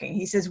Kennedy talking.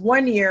 He says,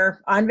 one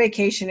year on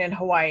vacation in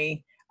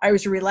Hawaii, I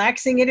was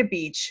relaxing at a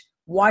beach,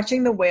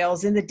 watching the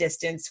whales in the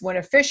distance when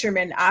a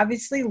fisherman,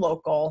 obviously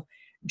local,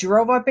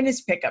 drove up in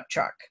his pickup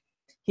truck.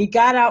 He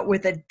got out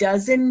with a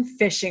dozen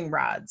fishing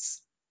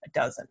rods,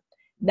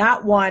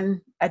 Not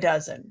one, a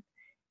dozen.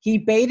 He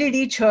baited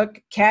each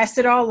hook,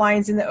 casted all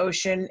lines in the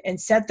ocean, and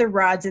set the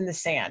rods in the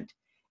sand.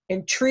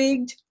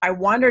 Intrigued, I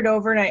wandered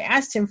over and I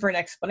asked him for an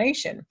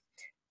explanation.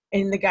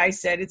 And the guy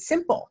said, it's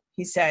simple.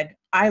 He said,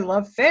 I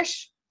love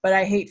fish, but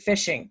I hate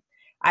fishing.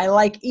 I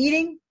like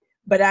eating,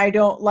 but I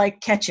don't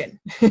like catching.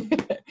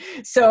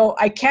 So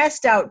I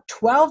cast out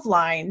 12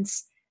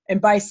 lines,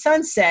 and by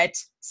sunset,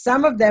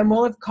 some of them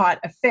will have caught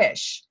a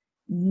fish.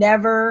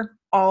 Never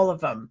all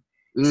of them.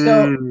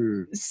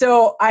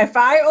 So if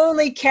I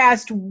only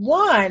cast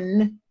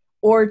one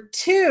or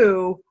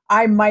two,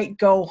 I might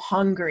go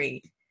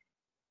hungry.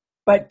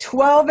 But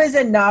 12 is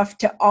enough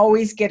to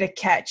always get a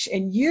catch.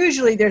 And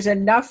usually there's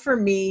enough for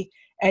me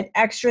and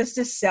extras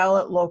to sell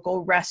at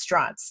local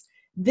restaurants.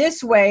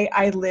 This way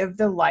I live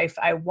the life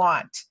I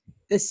want.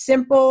 The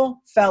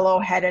simple fellow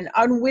had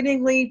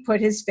unwittingly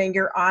put his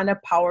finger on a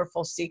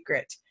powerful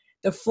secret.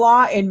 The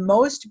flaw in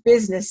most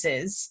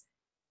businesses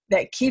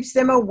that keeps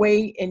them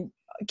always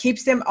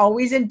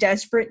in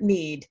desperate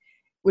need,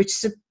 which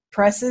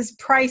suppresses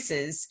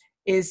prices,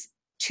 is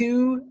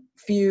too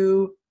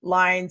few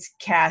lines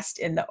cast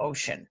in the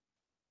ocean.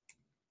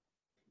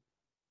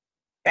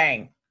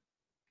 Bang.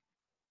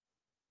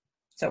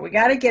 So we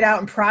got to get out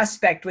and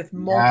prospect with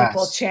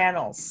multiple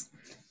channels.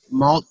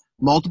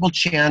 Multiple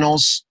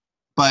channels,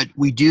 but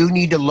we do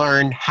need to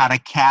learn how to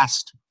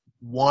cast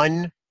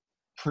one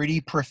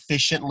pretty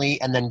proficiently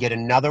and then get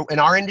another. In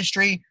our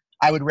industry,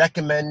 I would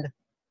recommend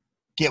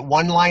get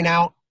one line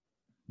out,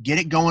 get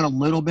it going a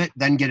little bit,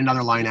 then get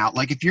another line out.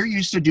 Like if you're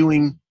used to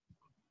doing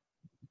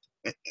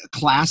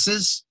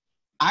classes,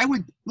 I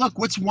would look,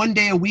 what's one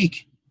day a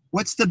week?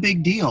 What's the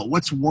big deal?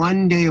 What's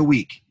one day a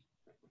week?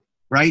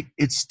 Right?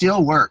 It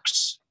still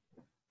works.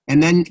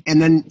 And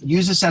then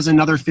use this as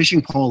another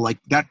fishing pole. Like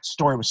that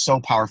story was so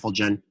powerful,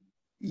 Jen.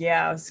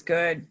 Yeah, it was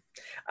good.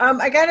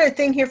 I got a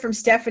thing here from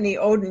Stephanie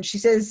Oden. She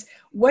says,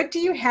 what do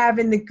you have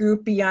in the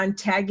group beyond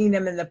tagging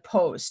them in the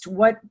post?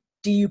 What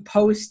do you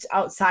post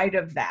outside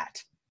of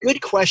that?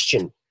 Good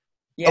question.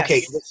 Yes.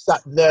 Okay,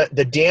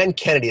 the Dan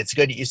Kennedy. It's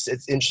good. It's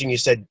interesting you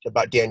said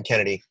about Dan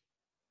Kennedy.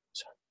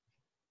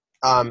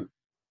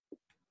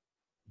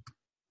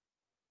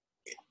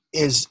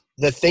 Is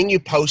the thing you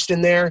post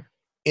in there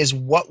is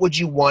what would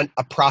you want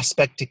a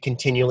prospect to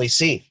continually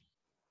see?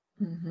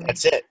 Mm-hmm.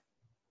 That's it.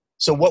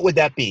 So what would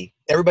that be?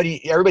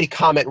 Everybody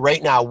comment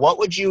right now. What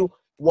would you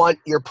want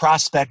your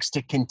prospects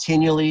to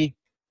continually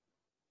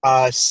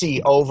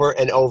see over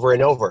and over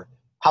and over?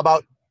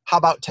 How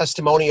about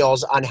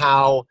testimonials on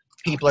how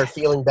people are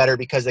feeling better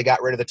because they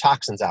got rid of the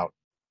toxins out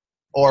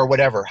or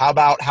whatever? How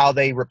about how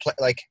they replace,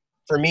 like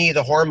for me,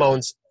 the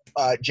hormones,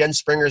 Jen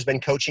Springer has been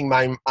coaching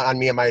on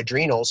me and my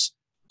adrenals,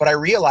 but I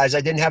realized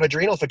I didn't have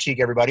adrenal fatigue,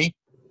 everybody.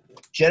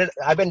 Jen,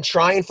 I've been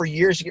trying for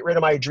years to get rid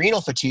of my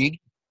adrenal fatigue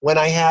when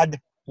I had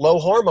low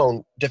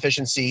hormone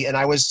deficiency and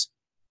I was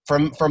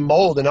from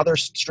mold and other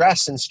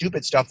stress and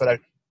stupid stuff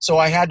so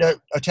I had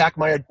to attack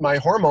my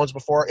hormones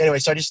before. Anyway,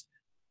 so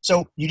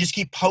you just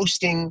keep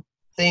posting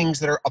things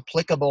that are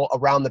applicable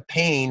around the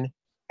pain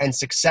and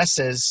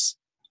successes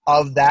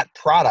of that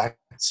product,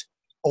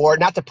 or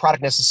not the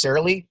product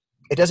necessarily.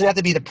 It doesn't have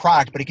to be the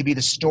product, but it could be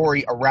the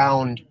story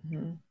around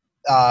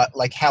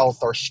like health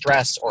or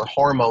stress or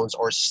hormones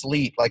or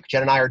sleep. Like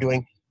Jen and I are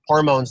doing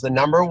hormones. The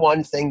number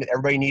one thing that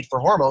everybody needs for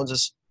hormones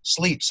is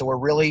sleep. So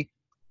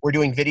we're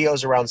doing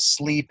videos around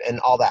sleep and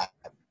all that.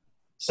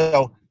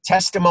 So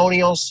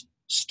testimonials,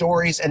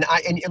 stories, and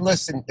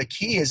listen, the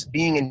key is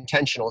being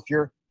intentional. If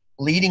you're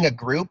leading a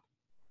group,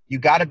 you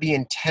got to be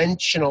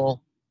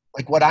intentional.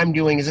 Like what I'm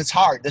doing is it's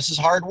hard. This is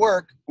hard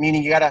work,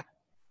 meaning you got to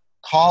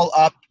call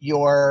up if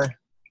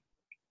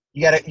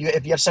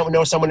you have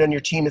someone on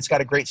your team that's got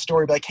a great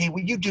story, be like, hey,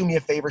 will you do me a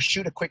favor,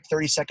 shoot a quick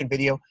 30-second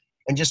video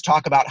and just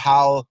talk about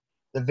how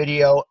the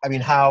video,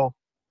 how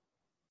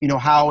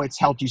it's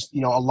helped you,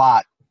 a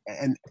lot,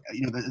 and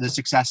the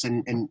success,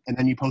 and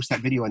then you post that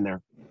video in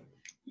there.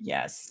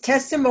 Yes.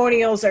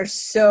 Testimonials are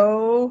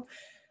so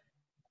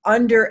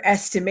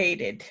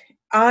underestimated,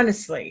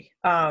 honestly,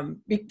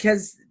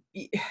 because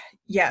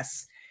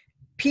yes,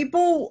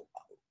 people,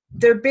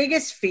 their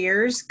biggest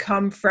fears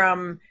come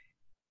from,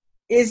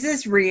 is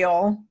this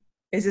real?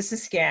 Is this a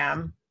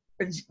scam?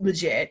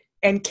 Legit?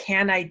 And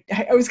I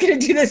was going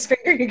to do this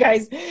finger, you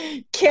guys.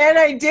 Can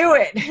I do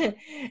it?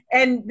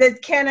 And the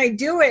can I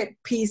do it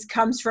piece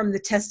comes from the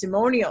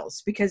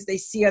testimonials, because they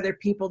see other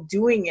people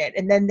doing it.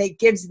 And then it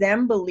gives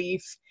them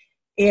belief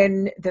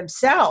in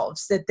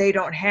themselves that they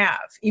don't have,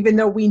 even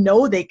though we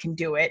know they can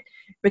do it.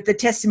 But the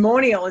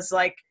testimonial is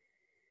like,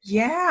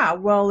 yeah,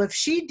 well, if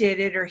she did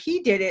it or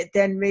he did it,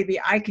 then maybe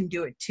I can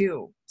do it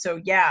too. So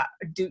yeah,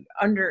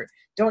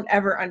 don't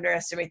ever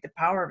underestimate the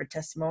power of a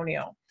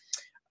testimonial.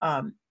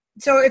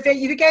 So if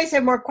you guys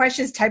have more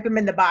questions, type them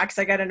in the box.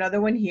 I got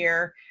another one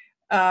here.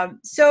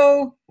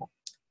 So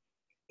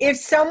if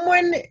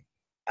someone,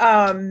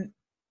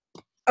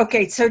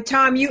 okay, so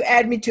Tom, you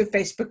add me to a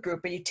Facebook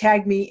group and you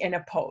tag me in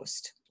a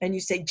post and you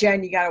say,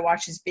 Jen, you got to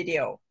watch this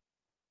video.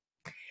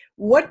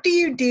 What do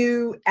you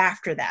do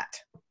after that?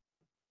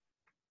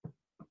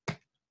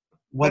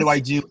 What do I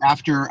do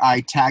after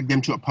I tag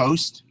them to a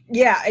post?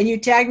 Yeah, and you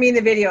tag me in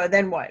the video,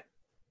 then what?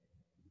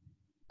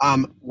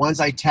 Once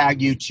I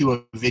tag you to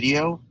a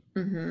video,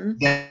 Mm-hmm.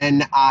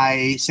 then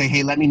I say,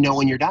 hey, let me know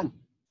when you're done.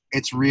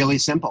 It's really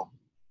simple.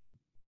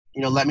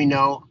 Let me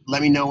know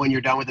when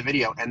you're done with the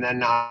video. And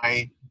then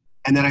I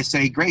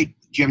say, great.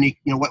 Do you have any,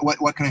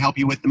 what can I help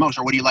you with the most?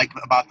 Or what do you like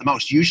about the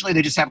most? Usually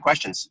they just have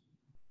questions.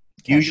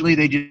 Okay. Usually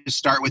they just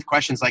start with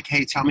questions like,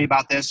 hey, tell me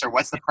about this, or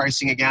what's the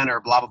pricing again,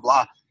 or blah, blah,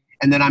 blah.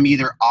 And then I'm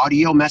either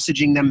audio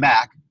messaging them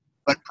back,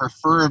 but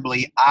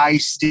preferably I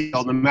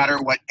still, no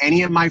matter what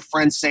any of my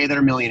friends say that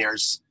are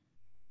millionaires,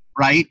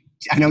 right?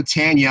 I know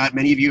Tanya,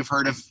 many of you have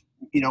heard of,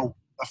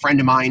 a friend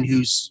of mine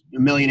who's a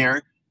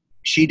millionaire.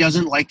 She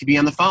doesn't like to be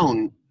on the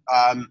phone.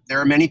 There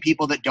are many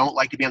people that don't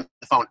like to be on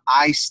the phone.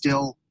 I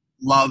still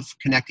love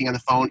connecting on the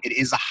phone. It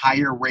is a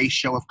higher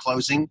ratio of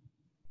closing.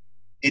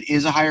 It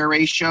is a higher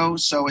ratio,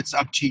 so it's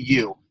up to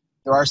you.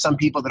 There are some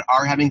people that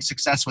are having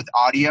success with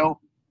audio,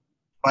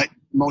 but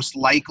most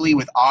likely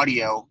with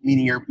audio,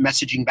 meaning you're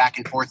messaging back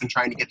and forth and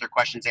trying to get their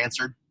questions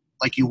answered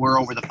like you were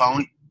over the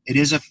phone. It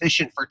is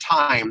efficient for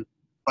time,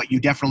 but you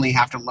definitely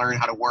have to learn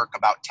how to work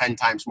about 10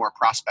 times more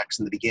prospects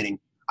in the beginning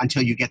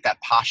until you get that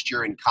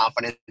posture and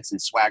confidence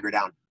and swagger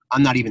down.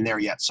 I'm not even there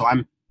yet. So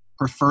I'm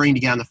preferring to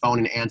get on the phone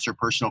and answer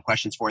personal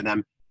questions for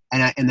them.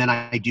 And then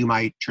I do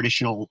my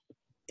traditional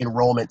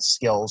enrollment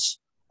skills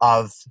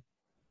of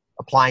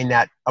applying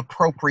that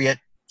appropriate,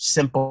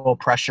 simple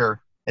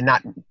pressure, and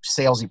not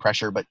salesy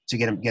pressure, but to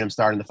get them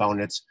started on the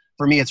phone.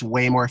 For me, it's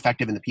way more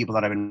effective in the people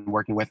that I've been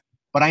working with.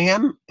 But I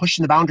am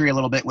pushing the boundary a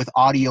little bit with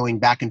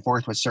audioing back and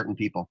forth with certain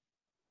people.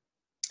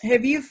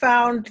 Have you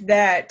found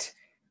that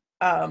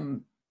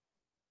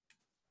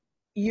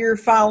you're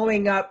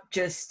following up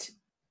just,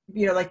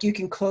 like you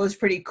can close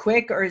pretty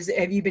quick, or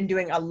have you been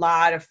doing a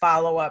lot of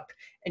follow-up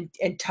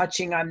and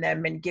touching on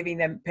them and giving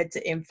them bits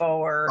of info?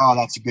 Or Oh,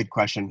 that's a good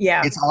question.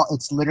 Yeah.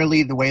 It's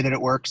literally, the way that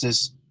it works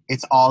is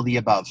it's all the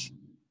above.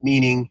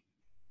 Meaning,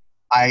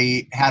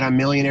 I had a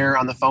millionaire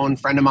on the phone,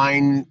 friend of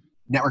mine,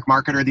 network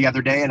marketer, the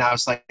other day, and I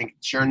was like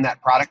sharing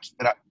that product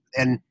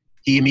and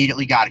he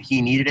immediately got it. He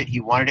needed it.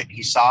 He wanted it.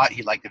 He saw it.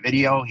 He liked the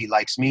video. He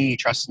likes me. He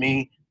trusts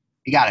me.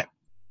 He got it.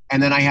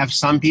 And then I have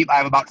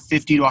about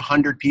 50 to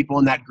 100 people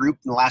in that group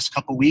in the last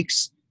couple of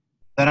weeks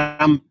that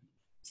I'm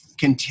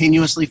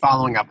continuously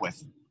following up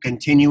with,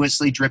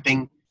 continuously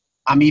dripping.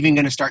 I'm even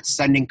going to start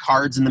sending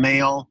cards in the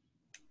mail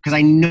because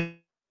I know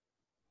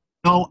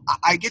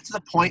I get to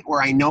the point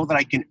where I know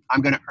that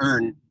I'm going to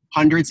earn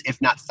hundreds,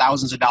 if not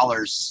thousands of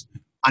dollars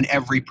on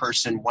every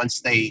person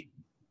once they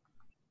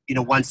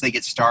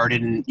get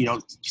started and,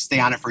 stay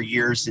on it for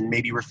years and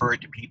maybe refer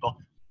it to people.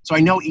 So I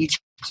know each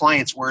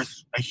client's worth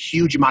a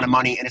huge amount of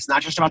money, and it's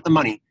not just about the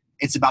money.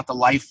 It's about the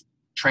life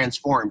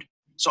transformed.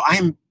 So I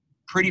am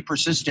pretty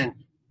persistent,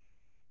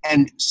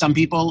 and some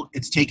people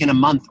it's taken a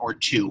month or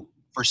two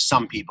for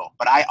some people,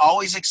 but I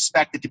always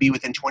expect it to be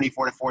within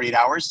 24 to 48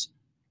 hours.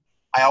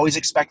 I always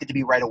expect it to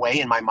be right away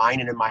in my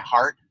mind and in my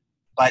heart,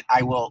 but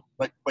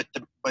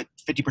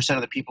 50%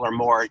 of the people or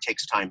more, it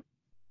takes time.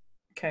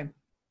 Okay.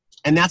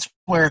 And that's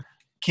where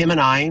Kim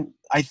and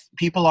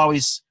people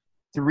always,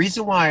 the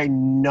reason why I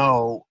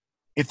know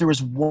if there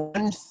was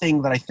one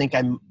thing that I think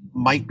I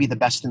might be the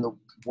best in the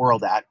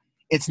world at,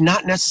 it's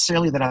not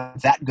necessarily that I'm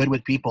that good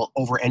with people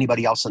over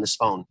anybody else on this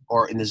phone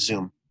or in the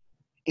Zoom.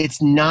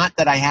 It's not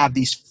that I have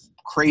these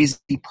crazy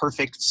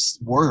perfect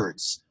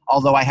words,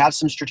 although I have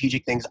some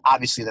strategic things,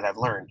 obviously, that I've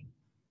learned.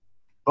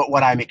 But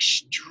what I'm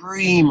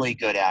extremely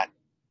good at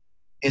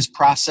is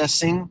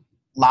processing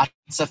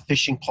lots of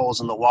fishing poles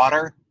in the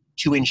water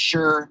to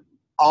ensure,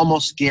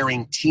 almost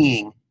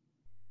guaranteeing,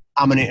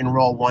 I'm going to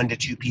enroll 1 to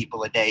 2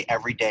 people a day,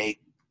 every day,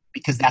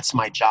 because that's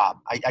my job.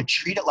 I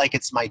treat it like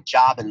it's my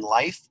job in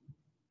life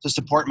to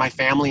support my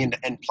family.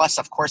 And plus,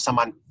 of course, I'm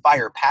on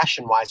fire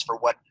passion-wise for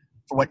what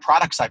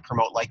products I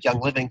promote, like Young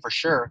Living for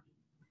sure.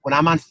 When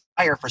I'm on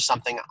fire for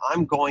something,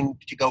 I'm going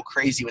to go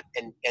crazy with,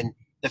 and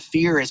the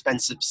fear has been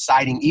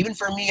subsiding. Even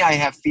for me, I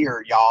have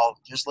fear, y'all.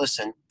 Just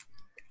listen.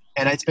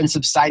 And it's been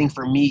subsiding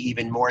for me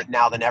even more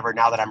now than ever,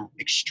 now that I'm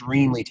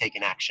extremely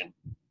taking action.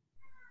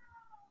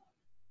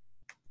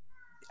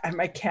 And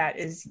my cat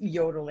is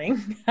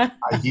yodeling. I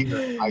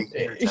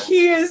hear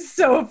He is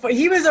so funny.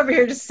 He was over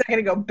here just a second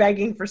ago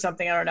begging for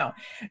something. I don't know.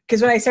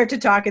 Because when I start to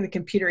talk in the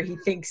computer, he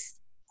thinks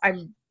I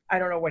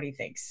don't know what he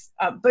thinks.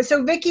 But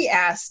so Vicki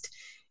asked,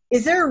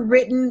 is there a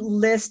written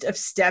list of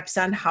steps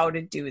on how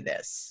to do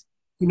this?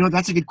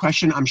 That's a good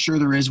question. I'm sure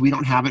there is. We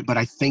don't have it, but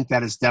I think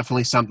that is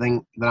definitely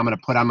something that I'm going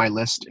to put on my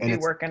list. And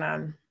it's working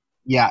on.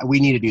 Yeah, we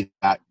need to do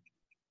that.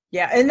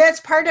 Yeah, and that's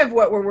part of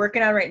what we're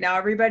working on right now,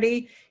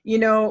 everybody.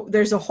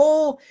 There's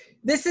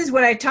this is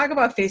when I talk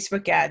about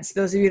Facebook ads,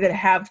 those of you that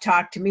have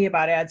talked to me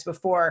about ads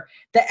before,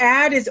 the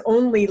ad is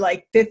only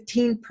like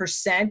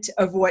 15%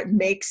 of what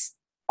makes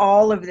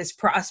all of this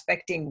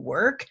prospecting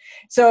work.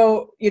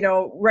 So,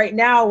 right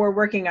now we're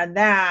working on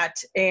that,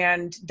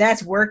 and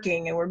that's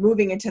working, and we're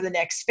moving into the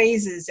next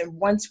phases. And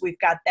once we've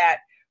got that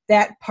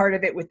part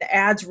of it with the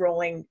ads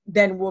rolling,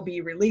 then we'll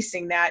be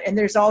releasing that. And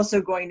there's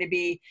also going to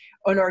be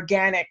an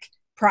organic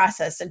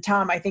process. And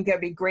Tom, I think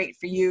that'd be great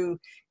for you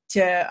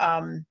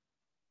to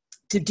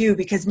do,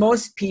 because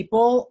most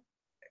people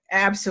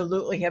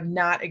absolutely have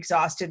not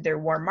exhausted their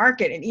warm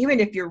market. And even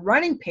if you're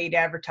running paid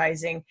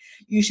advertising,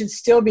 you should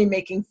still be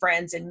making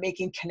friends and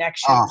making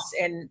connections.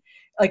 And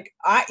like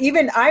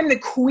I'm the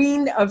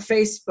queen of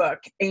Facebook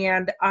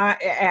and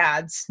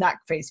ads, not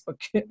Facebook.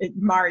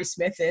 Mari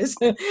Smith is,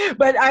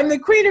 but I'm the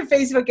queen of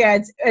Facebook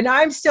ads, and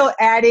I'm still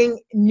adding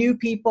new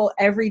people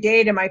every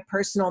day to my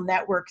personal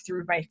network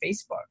through my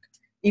Facebook,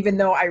 even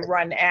though I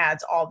run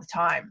ads all the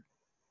time.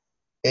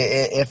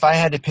 If I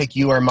had to pick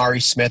you or Mari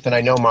Smith, and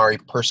I know Mari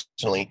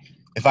personally,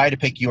 if I had to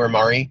pick you or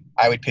Mari,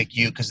 I would pick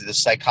you because of the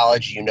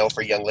psychology you know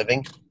for Young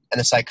Living and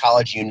the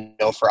psychology you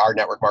know for our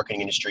network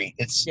marketing industry.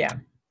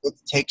 It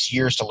takes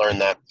years to learn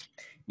that.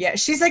 Yeah,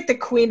 she's like the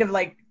queen of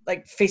like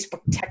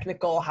Facebook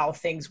technical, how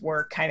things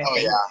work kind of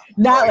thing. Yeah.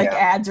 Not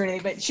ads or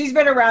anything, but she's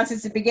been around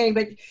since the beginning.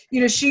 But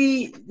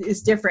she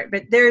is different.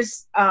 But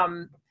there's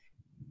a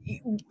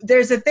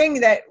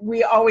thing that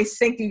we always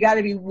think you got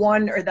to be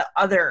one or the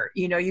other.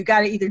 You got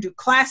to either do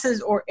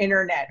classes or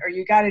internet, or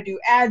you got to do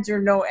ads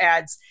or no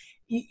ads.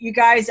 You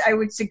guys, I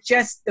would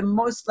suggest the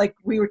most, like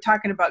we were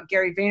talking about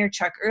Gary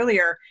Vaynerchuk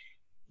earlier,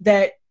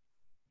 that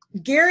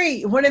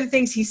Gary, one of the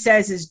things he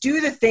says is do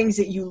the things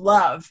that you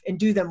love and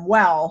do them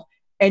well,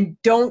 and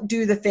don't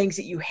do the things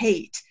that you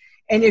hate.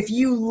 And if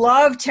you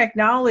love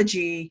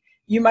technology,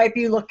 you might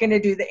be looking to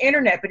do the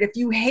internet. But if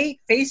you hate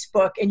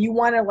Facebook and you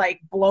want to like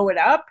blow it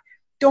up,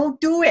 don't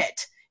do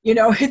it.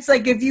 It's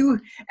like if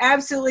you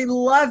absolutely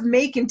love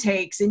making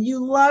takes and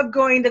you love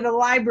going to the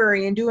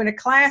library and doing a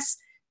class,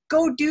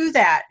 go do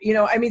that.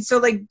 So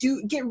like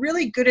get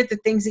really good at the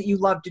things that you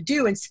love to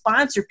do and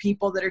sponsor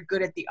people that are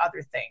good at the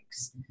other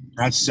things.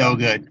 That's so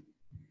good.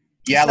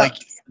 Yeah.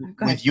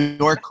 With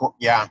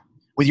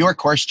your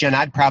course, Jen,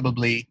 I'd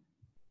probably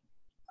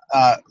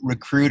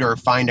recruit or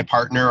find a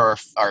partner or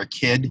a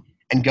kid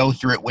and go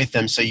through it with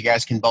them so you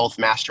guys can both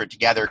master it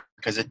together,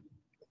 because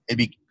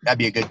that'd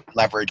be a good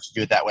leverage to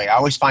do it that way. I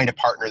always find a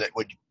partner that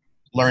would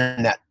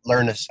learn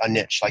a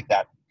niche like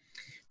that.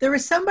 There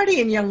was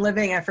somebody in Young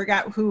Living, I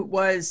forgot who it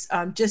was,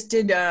 just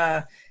did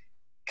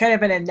kind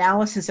of an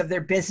analysis of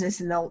their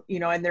business and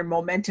and their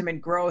momentum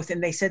and growth.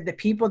 And they said the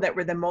people that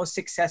were the most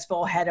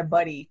successful had a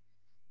buddy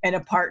and a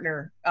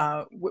partner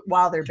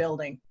while they're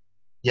building.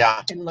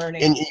 Yeah. And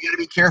learning. And you got to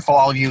be careful,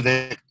 all of you,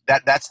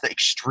 that's the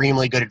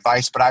extremely good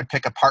advice, but I'd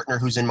pick a partner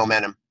who's in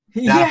momentum.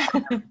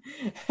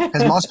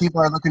 Because most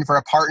people are looking for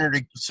a partner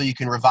so you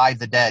can revive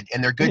the dead.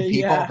 And they're good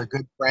people. Yeah. They're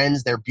good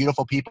friends. They're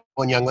beautiful people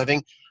in Young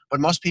Living. But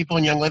most people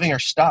in Young Living are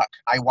stuck.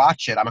 I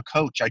watch it. I'm a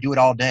coach. I do it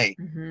all day.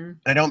 Mm-hmm.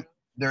 And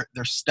they're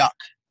stuck.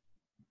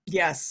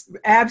 Yes,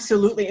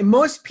 absolutely. And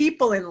most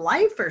people in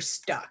life are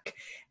stuck.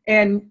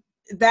 And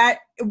that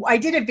I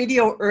did a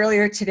video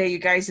earlier today, you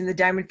guys, in the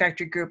Diamond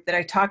Factory group, that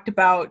I talked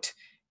about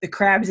the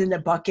crabs in the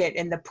bucket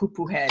and the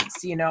poo-poo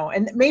heads,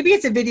 and maybe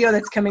it's a video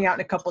that's coming out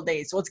in a couple of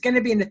days. So it's going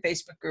to be in the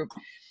Facebook group.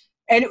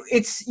 And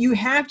you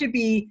have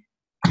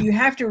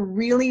to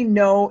really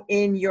know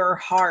in your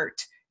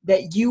heart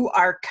that you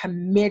are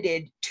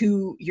committed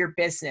to your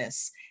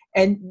business.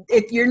 And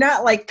if you're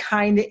not like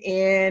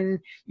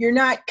you're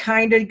not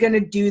kind of going to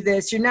do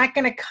this, you're not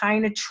going to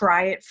kind of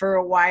try it for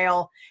a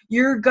while,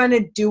 you're going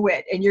to do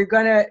it, and you're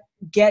going to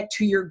get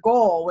to your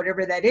goal,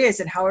 whatever that is,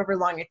 and however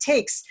long it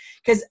takes.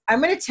 Because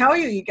I'm going to tell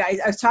you guys,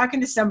 I was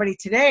talking to somebody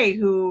today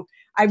who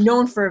I've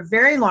known for a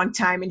very long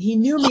time, and he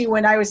knew me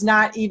when I was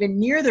not even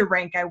near the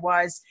rank I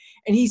was.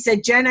 And he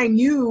said, Jen, I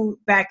knew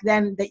back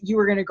then that you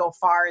were going to go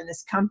far in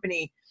this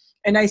company.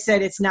 And I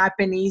said, it's not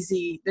been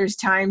easy. There's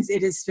times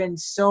it has been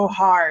so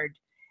hard.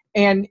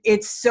 And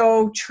it's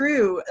so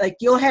true. Like,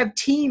 you'll have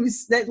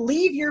teams that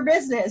leave your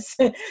business.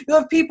 You'll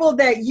have people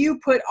that you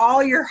put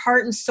all your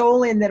heart and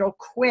soul in that'll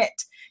quit.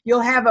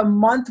 You'll have a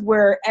month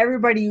where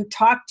everybody you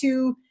talk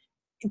to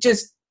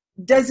just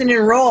doesn't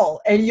enroll,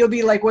 and you'll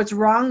be like, what's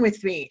wrong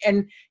with me?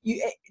 And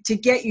to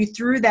get you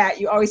through that,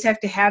 you always have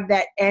to have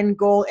that end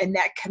goal and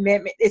that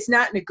commitment. It's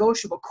not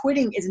negotiable.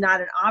 Quitting is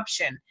not an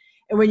option.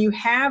 And when you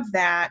have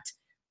that,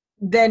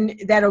 then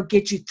that'll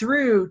get you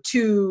through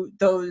to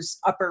those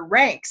upper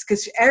ranks,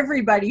 because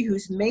everybody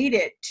who's made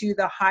it to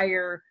the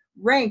higher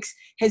ranks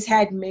has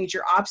had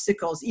major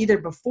obstacles, either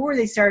before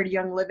they started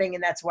Young Living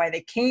and that's why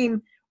they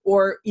came,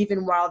 or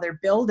even while they're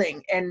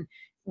building. And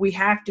we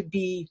have to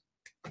be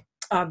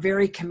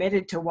very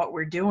committed to what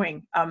we're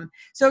doing.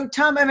 So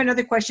Tom, I have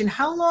another question.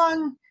 How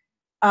long,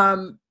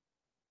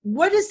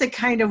 what is the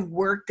kind of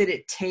work that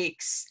it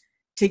takes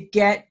to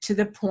get to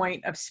the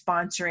point of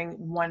sponsoring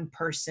one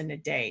person a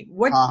day?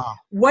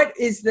 What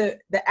is the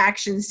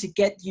actions to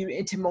get you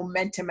into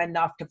momentum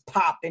enough to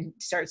pop and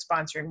start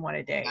sponsoring one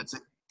a day?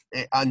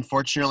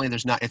 Unfortunately,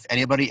 there's not. If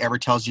anybody ever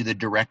tells you the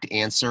direct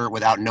answer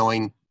without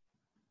knowing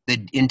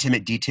the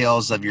intimate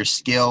details of your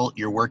skill,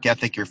 your work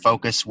ethic, your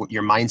focus,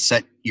 your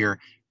mindset, your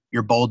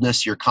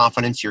boldness, your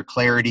confidence, your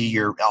clarity,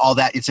 your all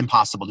that, it's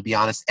impossible, to be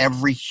honest.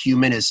 Every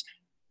human is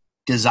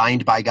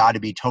designed by God to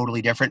be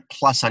totally different.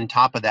 Plus, on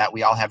top of that,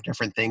 we all have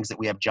different things that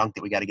we have junk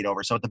that we got to get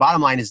over. So the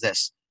bottom line is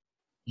this: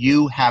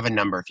 you have a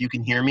number. If you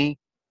can hear me,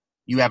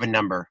 you have a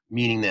number,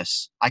 meaning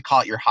this. I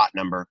call it your hot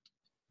number.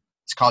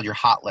 It's called your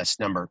hot list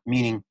number,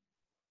 meaning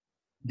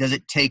does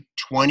it take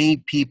 20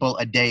 people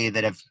a day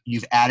that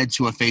you've added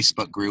to a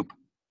Facebook group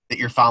that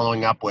you're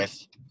following up with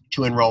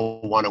to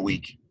enroll one a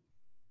week?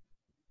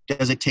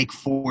 Does it take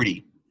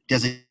 40?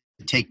 Does it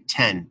take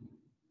 10?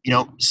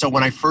 So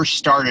when I first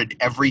started,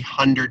 every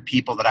 100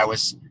 people that I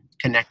was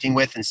connecting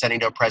with and sending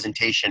to a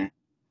presentation,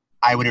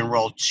 I would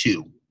enroll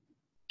 2.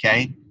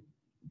 Okay.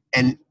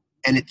 And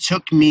it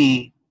took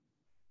me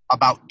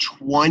about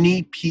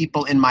 20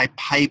 people in my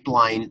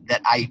pipeline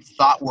that I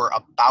thought were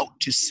about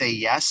to say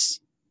yes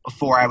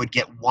before I would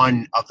get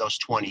one of those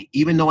 20.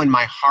 Even though in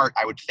my heart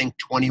I would think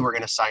 20 were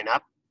going to sign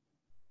up,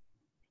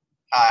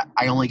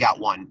 I only got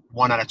one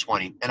out of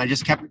 20. And I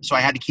just so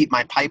I had to keep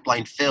my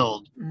pipeline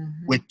filled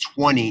with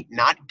 20,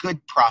 not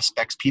good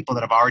prospects, people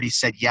that have already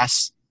said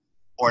yes,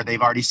 or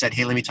they've already said,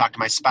 hey, let me talk to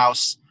my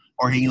spouse,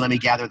 or hey, let me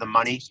gather the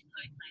money.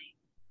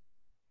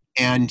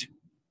 And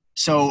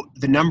so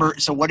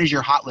what is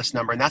your hot list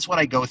number? And that's what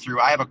I go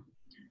through. I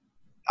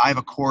have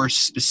a course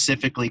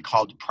specifically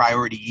called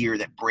Priority Year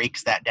that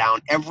breaks that down.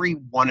 Every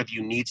one of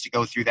you needs to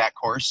go through that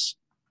course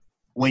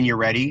when you're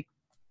ready.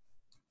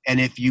 And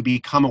if you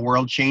become a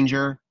world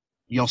changer,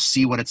 you'll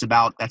see what it's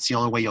about. That's the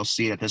only way you'll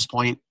see it at this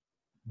point.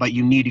 But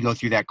you need to go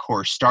through that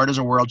course. Start as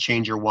a World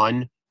Changer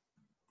 1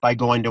 by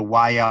going to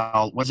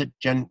YL. Was it,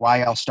 Jen?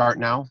 YL Start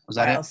Now? Was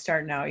that it? YL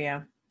Start Now,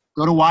 yeah.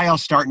 Go to YL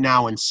Start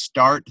Now and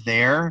start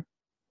there.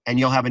 And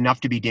you'll have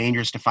enough to be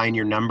dangerous to find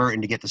your number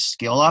and to get the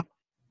skill up.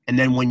 And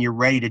then when you're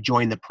ready to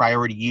join the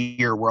Priority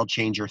Year World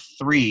Changer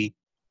 3,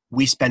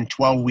 we spend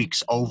 12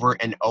 weeks over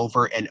and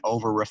over and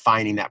over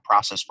refining that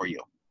process for you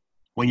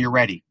when you're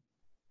ready.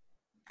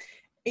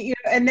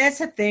 And that's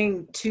the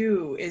thing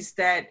too, is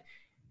that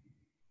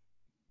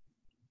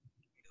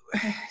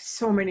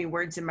so many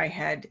words in my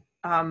head.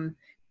 When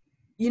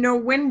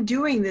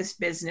doing this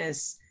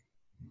business,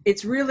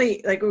 it's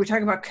really like we were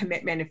talking about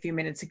commitment a few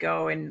minutes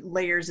ago and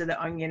layers of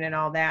the onion and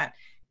all that.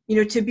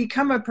 To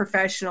become a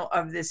professional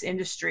of this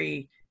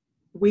industry,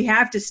 we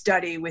have to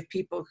study with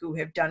people who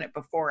have done it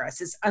before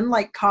us. It's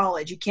unlike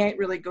college. You can't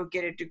really go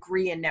get a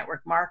degree in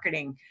network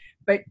marketing,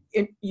 but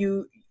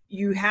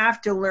you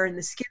have to learn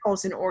the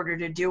skills in order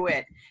to do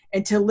it,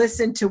 and to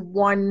listen to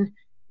one.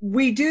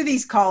 We do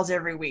these calls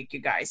every week, you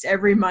guys,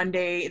 every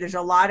Monday. There's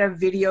a lot of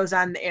videos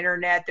on the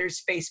internet.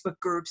 There's Facebook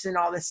groups and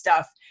all this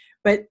stuff.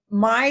 But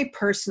my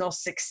personal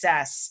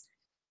success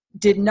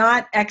did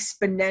not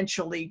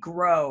exponentially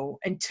grow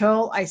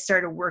until I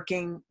started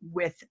working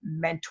with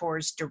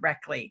mentors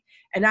directly.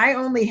 And I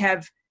only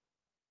have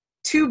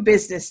 2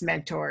 business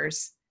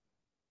mentors,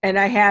 and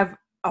I have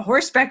a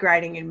horseback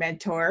riding and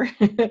mentor.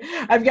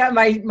 I've got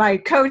my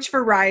coach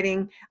for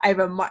riding. I have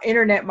an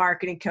internet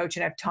marketing coach,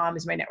 and I have Tom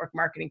as my network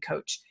marketing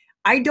coach.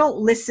 I don't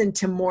listen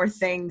to more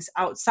things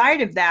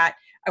outside of that.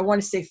 I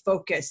want to stay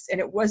focused. And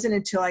it wasn't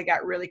until I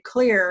got really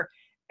clear.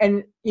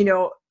 And,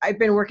 I've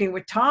been working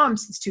with Tom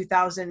since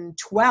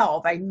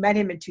 2012. I met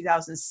him in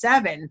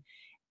 2007.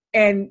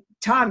 And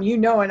Tom,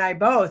 and I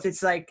both,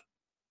 it's like,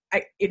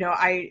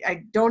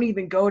 I don't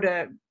even go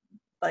to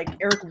like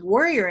Eric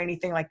Warrior or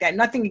anything like that.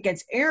 Nothing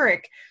against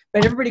Eric,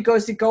 but everybody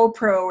goes to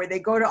GoPro or they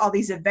go to all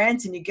these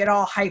events and you get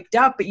all hyped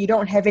up, but you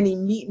don't have any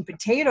meat and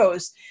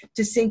potatoes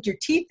to sink your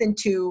teeth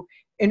into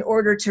in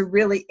order to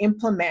really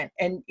implement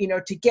and,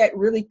 to get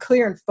really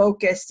clear and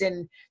focused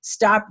and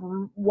stop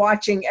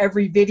watching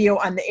every video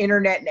on the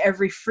internet and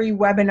every free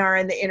webinar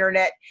on the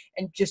internet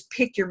and just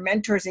pick your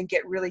mentors and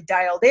get really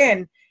dialed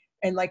in.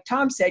 And like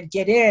Tom said,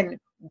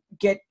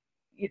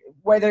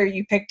 whether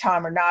you pick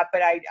Tom or not,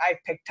 but I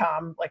picked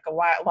Tom like a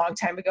long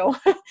time ago,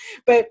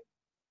 but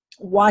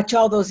watch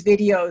all those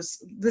videos,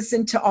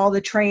 listen to all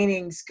the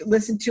trainings,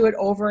 listen to it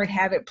over and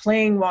have it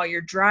playing while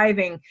you're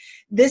driving.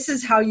 This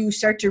is how you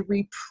start to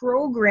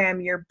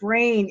reprogram your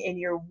brain and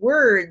your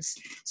words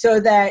so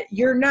that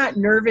you're not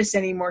nervous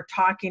anymore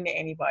talking to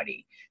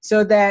anybody.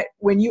 So that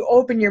when you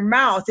open your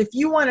mouth, if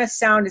you want to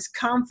sound as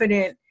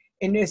confident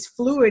and as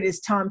fluid as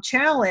Tom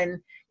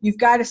Challen, you've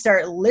got to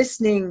start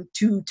listening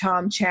to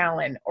Tom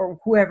Challen or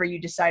whoever you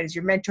decide is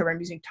your mentor. I'm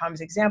using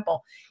Tom's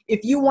example.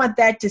 If you want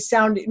that to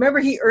sound, remember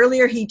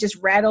he just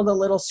rattled a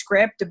little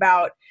script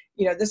about,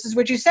 this is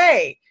what you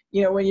say,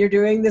 when you're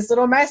doing this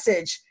little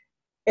message.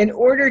 In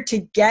order to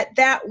get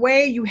that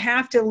way, you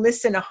have to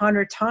listen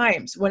 100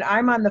 times. When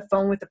I'm on the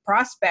phone with a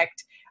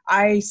prospect,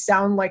 I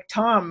sound like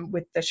Tom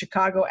with the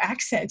Chicago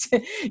accent,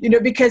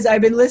 because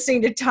I've been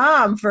listening to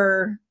Tom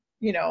for,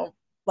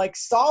 like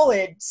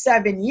solid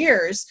 7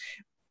 years.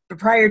 But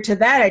prior to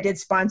that, I did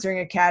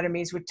sponsoring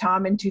academies with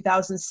Tom in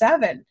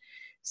 2007.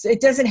 So it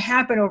doesn't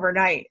happen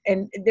overnight.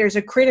 And there's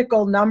a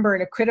critical number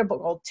and a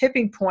critical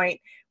tipping point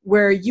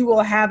where you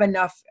will have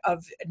enough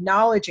of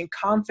knowledge and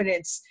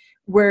confidence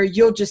where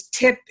you'll just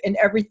tip and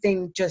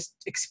everything just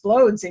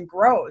explodes and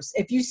grows.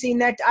 If you've seen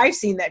that, I've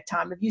seen that,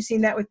 Tom. Have you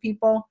seen that with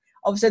people?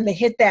 All of a sudden they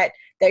hit that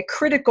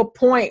critical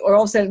point, or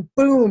all of a sudden,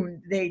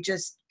 boom, they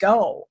just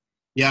go.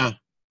 Yeah.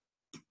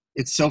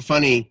 It's so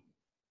funny.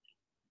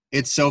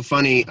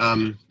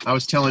 I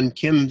was telling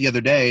Kim the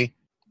other day,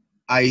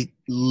 I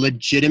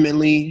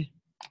legitimately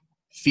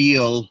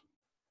feel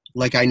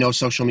like I know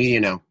social media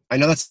now. I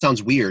know that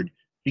sounds weird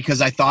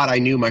because I thought I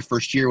knew my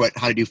first year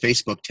how to do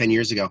Facebook 10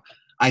 years ago.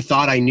 I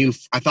thought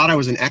I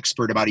was an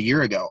expert about a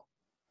year ago.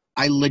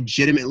 I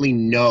legitimately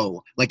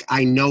know, like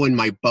I know in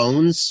my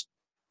bones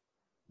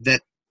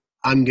that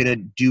I'm going to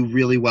do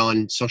really well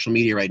on social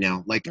media right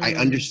now. Like I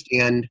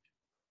understand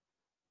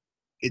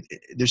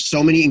there's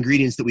so many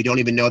ingredients that we don't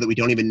even know, that we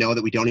don't even know,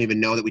 that we don't even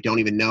know, that we don't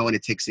even know. And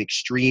it takes an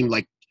extreme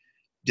like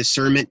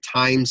discernment,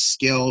 time,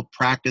 skill,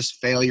 practice,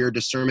 failure,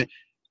 discernment.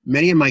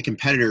 Many of my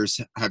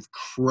competitors have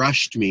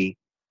crushed me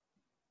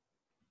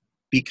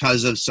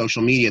because of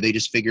social media. They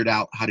just figured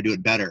out how to do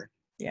it better.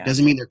 Yeah.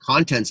 Doesn't mean their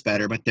content's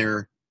better, but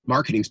their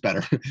marketing's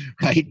better,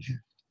 right?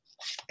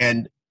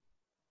 And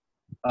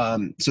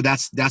so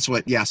that's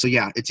what, yeah. So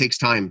yeah, it takes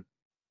time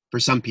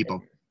for some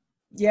people.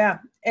 Yeah.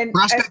 And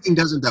prospecting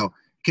doesn't though.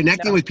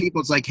 Connecting with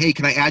people, it's like, hey,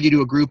 can I add you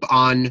to a group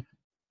on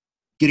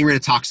getting rid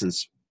of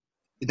toxins?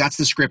 That's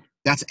the script.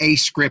 That's a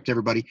script,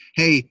 everybody.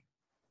 Hey,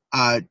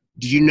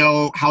 did you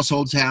know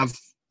households have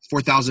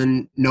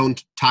 4,000 known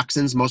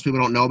toxins? Most people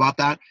don't know about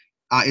that.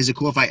 Is it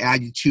cool if I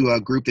add you to a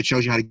group that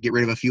shows you how to get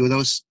rid of a few of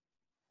those?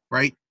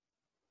 Right?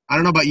 I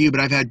don't know about you, but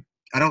I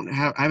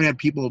haven't had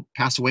people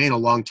pass away in a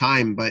long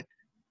time, but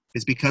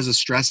it's because of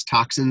stress,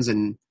 toxins,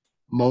 and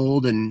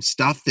mold and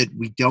stuff that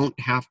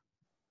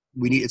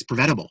it's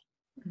preventable.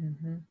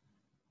 Mm-hmm.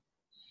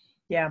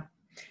 Yeah,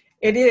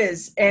 it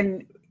is.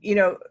 And,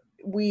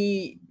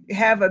 we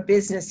have a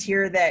business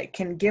here that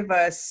can give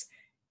us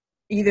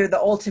either the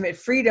ultimate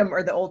freedom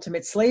or the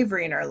ultimate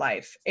slavery in our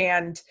life.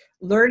 And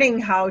learning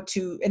how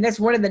to, and that's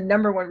one of the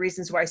number one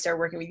reasons why I started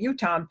working with you,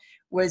 Tom,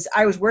 was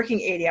I was working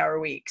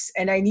 80-hour weeks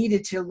and I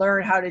needed to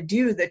learn how to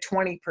do the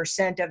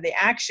 20% of the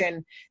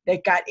action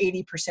that got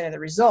 80% of the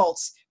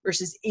results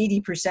versus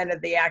 80% of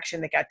the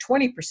action that got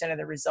 20% of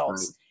the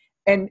results.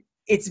 Right. And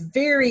it's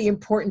very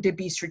important to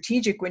be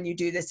strategic when you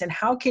do this. And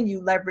how can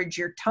you leverage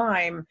your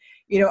time?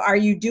 Are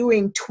you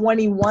doing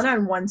 20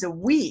 one-on-ones a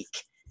week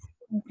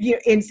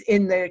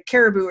in the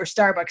Caribou or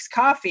Starbucks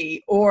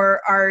coffee,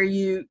 or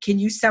can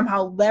you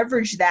somehow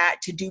leverage that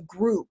to do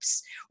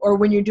groups? Or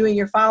when you're doing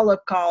your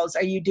follow-up calls,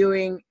 are you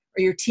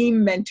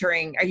team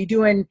mentoring? Are you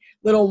doing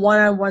little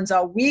one-on-ones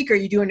all week? Or are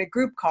you doing a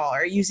group call?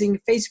 Are you using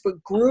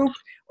Facebook group?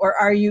 Or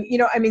are you,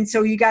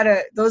 so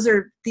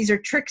these are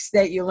tricks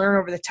that you learn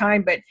over the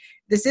time, but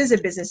this is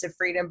a business of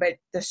freedom. But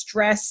the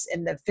stress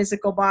and the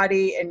physical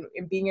body and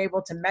being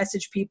able to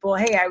message people,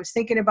 hey, I was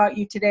thinking about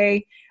you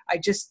today. I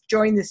just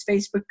joined this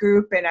Facebook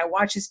group and I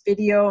watched this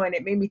video and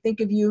it made me think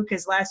of you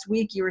because last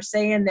week you were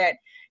saying that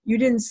you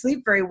didn't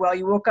sleep very well.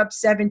 You woke up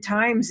 7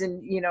 times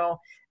and,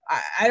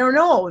 I don't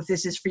know if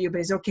this is for you,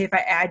 but it's okay if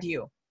I add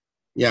you.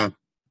 Yeah,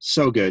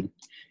 so good.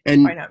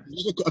 And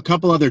a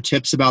couple other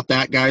tips about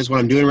that, guys, what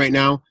I'm doing right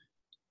now.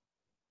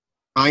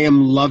 I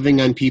am loving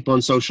on people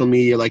on social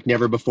media like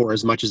never before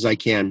as much as I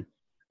can.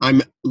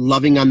 I'm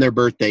loving on their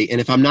birthday.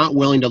 And if I'm not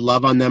willing to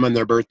love on them on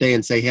their birthday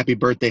and say, happy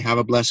birthday, have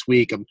a blessed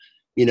week,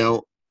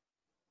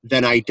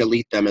 then I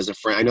delete them as a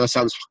friend. I know it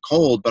sounds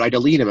cold, but I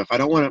delete them. If I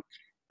don't want to,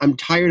 I'm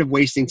tired of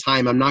wasting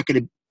time. I'm not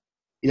going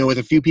to, with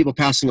a few people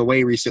passing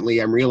away recently,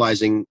 I'm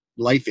realizing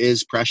life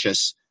is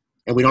precious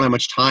and we don't have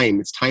much time.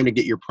 It's time to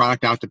get your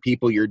product out to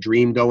people, your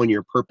dream going,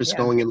 your purpose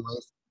going in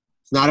life.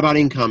 It's not about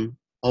income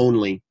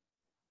only,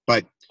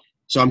 but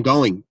so I'm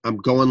going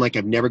like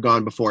I've never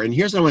gone before. And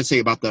here's what I want to say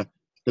about the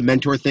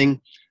mentor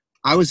thing.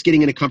 I was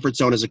getting in a comfort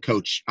zone as a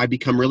coach. I've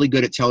become really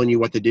good at telling you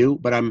what to do,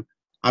 but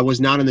I was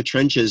not in the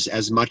trenches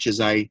as much as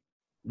I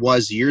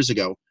was years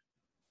ago.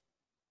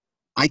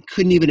 I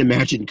couldn't even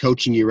imagine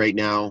coaching you right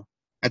now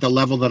at the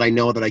level that I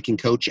know that I can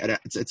coach at.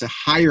 It's a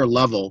higher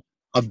level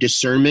of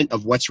discernment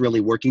of what's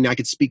really working. I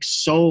could speak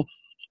so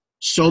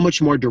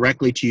much more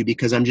directly to you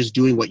because I'm just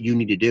doing what you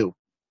need to do.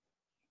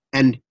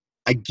 And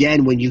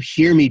again, when you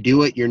hear me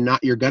do it,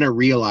 you're going to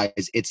realize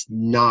it's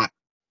not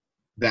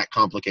that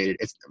complicated.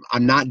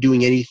 I'm not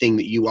doing anything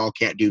that you all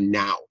can't do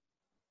now.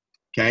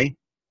 Okay.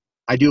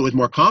 I do it with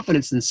more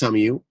confidence than some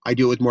of you. I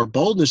do it with more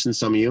boldness than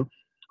some of you.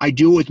 I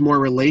do it with more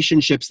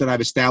relationships that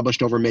I've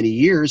established over many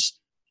years.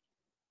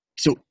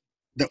 So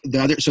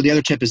the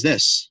other tip is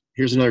this.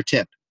 Here's another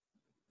tip.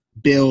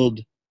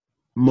 Build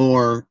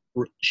more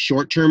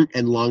short-term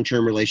and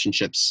long-term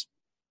relationships.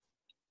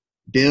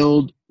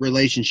 Build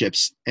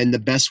relationships. And the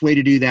best way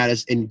to do that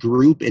is in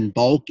group, in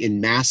bulk, in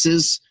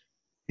masses,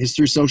 is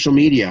through social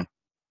media.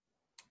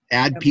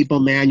 Add people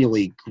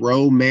manually,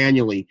 grow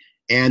manually,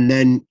 and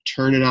then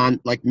turn it on.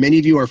 Like many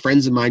of you are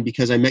friends of mine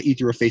because I met you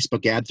through a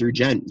Facebook ad through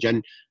Jen,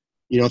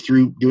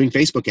 through doing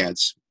Facebook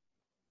ads.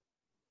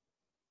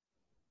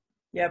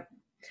 Yep.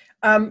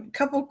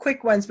 Couple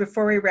quick ones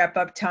before we wrap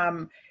up,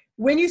 Tom.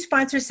 When you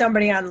sponsor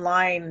somebody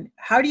online,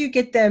 how do you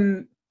get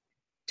them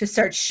to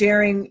start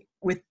sharing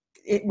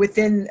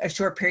within a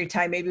short period of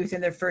time, maybe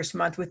within their first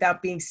month,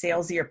 without being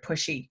salesy or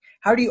pushy?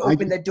 How do you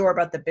open the door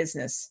about the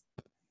business?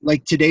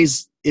 Like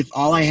if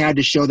all I had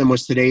to show them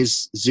was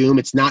today's Zoom,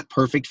 it's not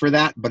perfect for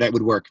that, but it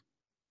would work.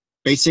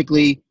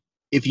 Basically,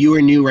 if you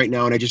are new right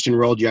now and I just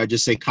enrolled you, I'd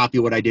just say copy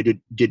what I did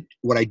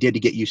to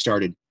get you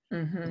started.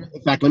 Mm-hmm.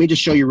 In fact, let me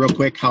just show you real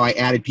quick how I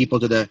added people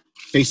to the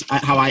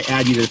how I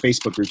add you to the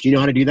Facebook group. Do you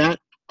know how to do that?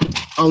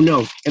 Oh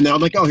no. And then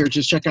I'm like, oh, here,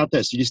 just check out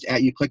this.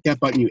 You click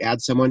that button, you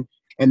add someone,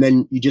 and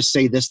then you just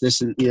say this,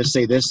 and you just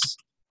say this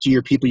to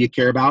your people you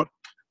care about.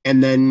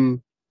 And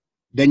then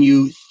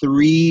you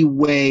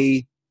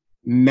 3-way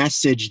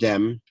message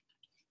them,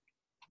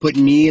 put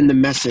me in the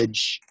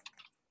message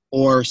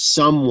or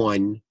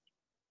someone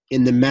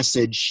in the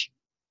message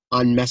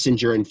on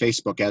Messenger and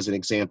Facebook as an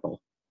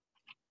example,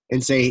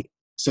 and say,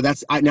 so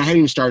that's, I haven't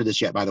even started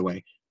this yet, by the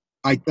way.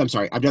 I'm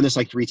sorry, I've done this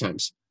like 3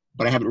 times,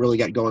 but I haven't really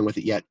got going with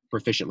it yet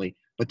proficiently.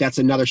 But that's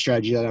another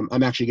strategy that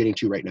I'm actually getting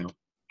to right now.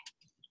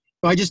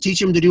 So I just teach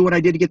them to do what I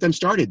did to get them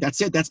started.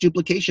 That's it. That's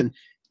duplication.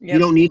 Yep. You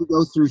don't need to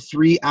go through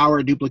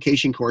 3-hour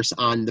duplication course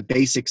on the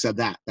basics of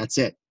that. That's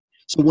it.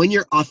 So when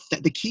you're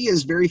the key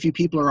is very few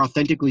people are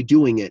authentically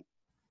doing it.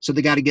 So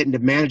they got to get into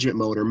management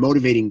mode or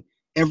motivating.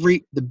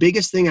 The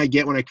biggest thing I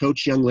get when I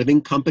coach Young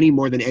Living company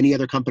more than any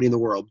other company in the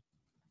world,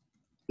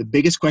 the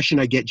biggest question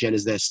I get, Jen,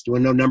 is this. Do you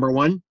want to know number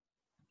 1?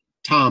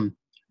 Tom,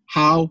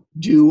 how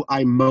do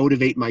I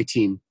motivate my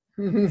team?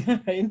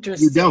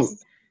 Interesting.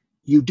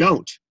 You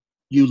don't.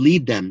 You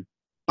lead them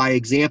by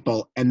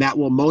example, and that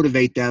will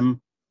motivate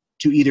them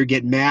to either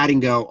get mad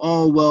and go,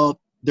 oh, well,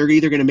 they're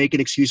either going to make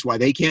an excuse why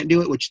they can't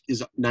do it, which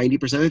is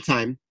 90% of the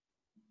time.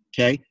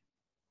 Okay.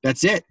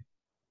 That's it.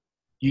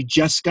 You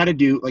just got to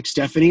do, like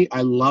Stephanie,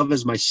 I love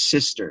as my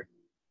sister.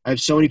 I have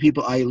so many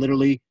people I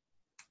literally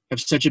have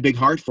such a big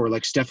heart for,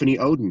 like Stephanie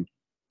Oden.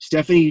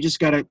 Stephanie, you just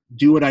got to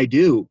do what I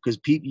do because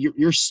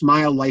your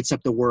smile lights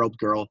up the world,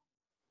 girl.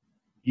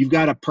 You've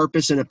got a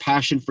purpose and a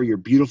passion for your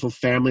beautiful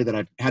family that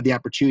I've had the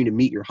opportunity to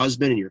meet your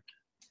husband and your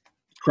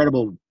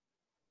incredible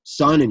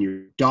son and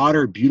your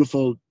daughter,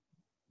 beautiful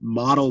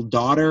model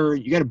daughter.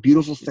 You got a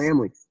beautiful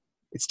family.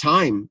 It's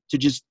time to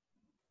just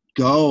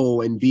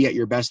go and be at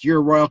your best. You're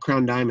a Royal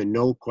Crown Diamond,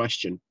 no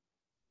question.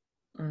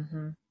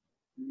 Mm-hmm.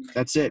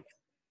 That's it.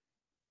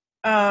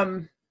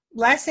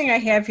 Last thing I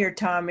have here,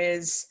 Tom,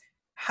 is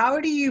how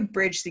do you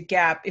bridge the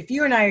gap? If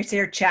you and I are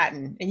there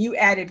chatting and you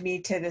added me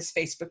to this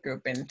Facebook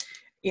group and,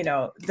 you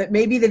know, that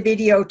maybe the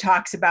video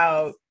talks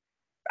about,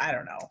 I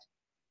don't know,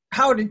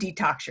 how to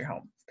detox your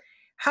home.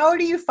 How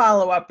do you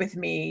follow up with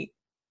me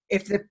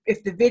if the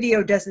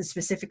video doesn't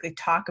specifically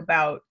talk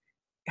about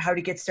how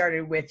to get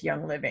started with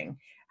Young Living?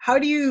 How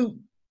do you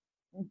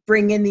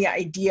bring in the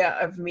idea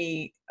of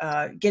me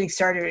getting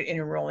started in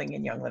enrolling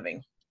in Young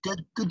Living?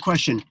 Good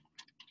question.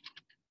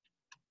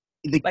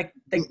 The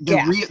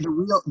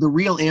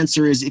real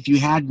answer is if you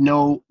had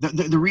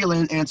the real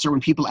answer when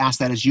people ask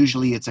that is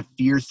usually it's a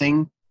fear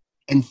thing,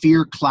 and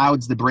fear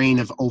clouds the brain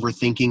of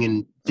overthinking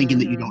and thinking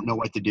that you don't know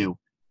what to do.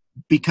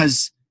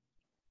 Because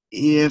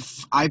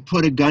if I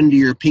put a gun to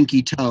your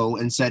pinky toe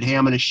and said, hey,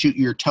 I'm going to shoot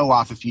your toe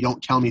off if you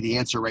don't tell me the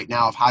answer right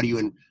now of how do you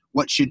and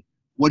what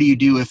do you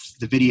do if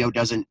the video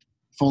doesn't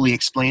fully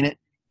explain it,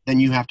 then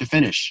you have to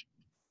finish.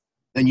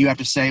 Then you have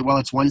to say, well,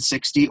 it's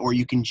 $160, or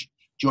you can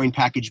join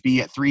package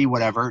B at $3,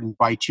 whatever, and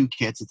buy 2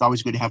 kits. It's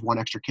always good to have 1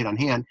 extra kit on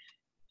hand,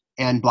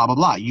 and blah, blah,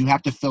 blah. You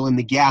have to fill in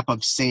the gap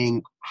of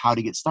saying how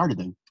to get started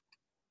then.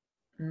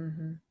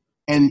 Mm-hmm.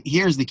 And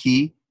here's the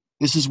key.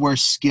 This is where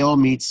skill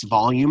meets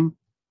volume,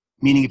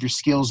 meaning if your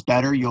skill's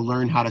better, you'll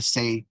learn how to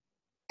say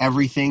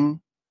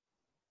everything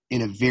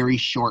in a very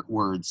short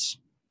words.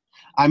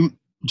 I'm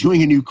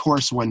doing a new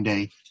course one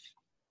day,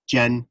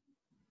 Jen.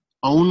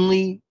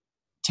 Only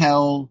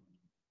tell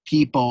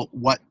people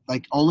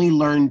only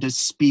learn to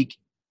speak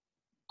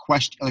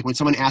question. Like when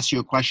someone asks you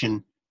a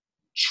question,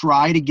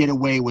 try to get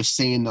away with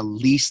saying the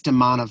least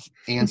amount of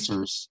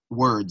answers,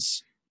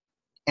 words.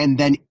 And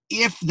then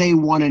if they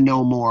want to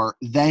know more,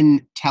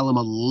 then tell them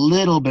a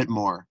little bit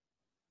more.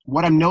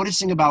 What I'm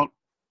noticing about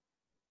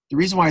the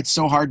reason why it's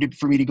so hard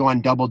for me to go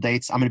on double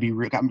dates, I'm going to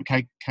be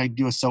can I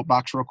do a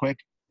soapbox real quick?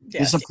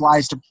 Yes. This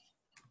applies to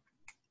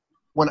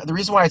the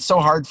reason why it's so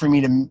hard for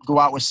me to go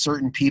out with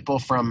certain people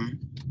from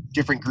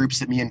different groups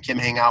that me and Kim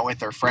hang out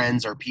with, or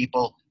friends or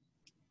people,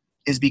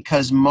 is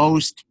because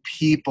most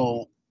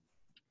people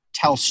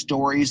tell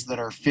stories that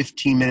are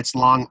 15 minutes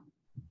long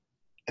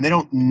and they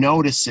don't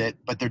notice it,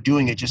 but they're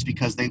doing it just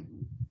because they're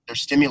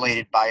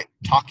stimulated by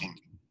talking.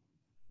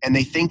 And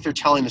they think they're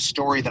telling the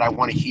story that I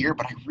want to hear,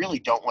 but I really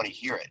don't want to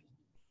hear it.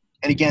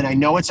 And again, I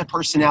know it's a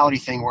personality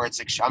thing where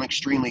I'm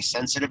extremely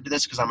sensitive to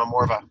this because I'm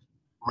more of a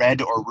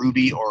red or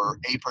ruby or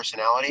A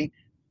personality.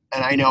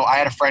 And I know I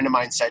had a friend of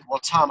mine said,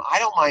 well, Tom, I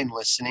don't mind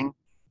listening.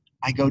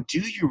 I go, do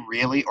you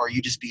really, or are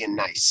you just being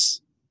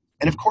nice?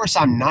 And of course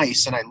I'm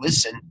nice and I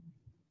listen.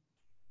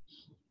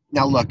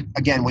 Now look,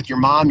 again, with your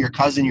mom, your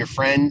cousin, your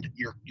friend,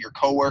 your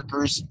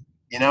coworkers,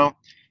 you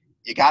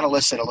got to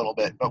listen a little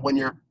bit. But when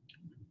your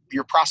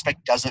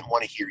prospect doesn't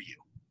want to hear you,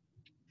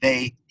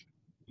 they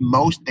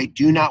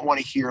do not want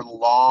to hear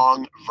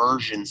long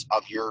versions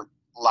of your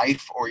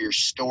life or your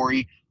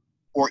story,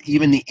 or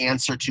even the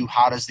answer to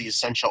how does the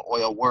essential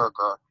oil work,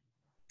 or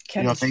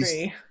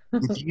chemistry.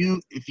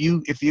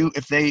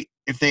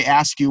 If they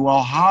ask you,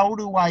 well, how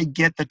do I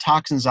get the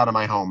toxins out of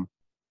my home?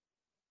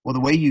 Well, the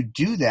way you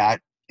do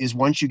that is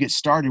once you get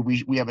started,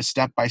 we have a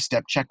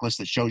step-by-step checklist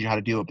that shows you how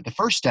to do it. But the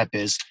first step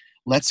is,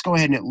 let's go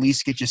ahead and at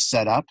least get you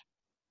set up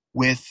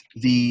with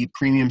the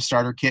premium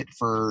starter kit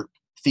for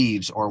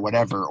Thieves or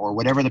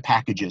whatever the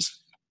package is.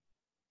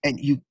 And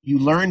you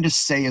learn to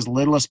say as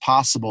little as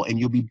possible, and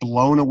you'll be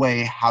blown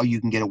away how you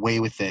can get away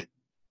with it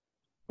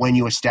when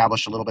you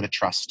establish a little bit of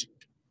trust.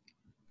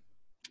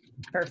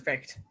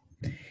 Perfect.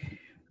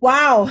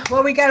 Wow.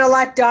 Well, we got a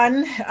lot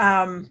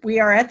done. We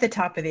are at the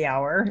top of the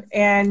hour,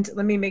 and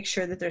let me make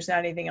sure that there's not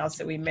anything else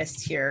that we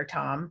missed here,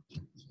 Tom.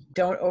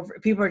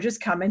 People are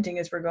just commenting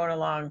as we're going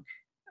along.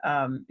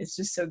 It's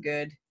just so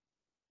good.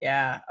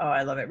 Yeah. Oh,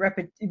 I love it.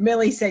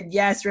 Millie said,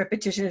 yes,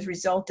 repetition has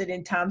resulted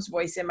in Tom's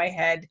voice in my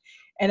head,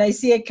 and I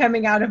see it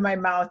coming out of my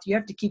mouth. You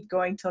have to keep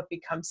going till it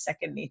becomes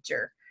second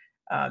nature.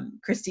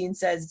 Christine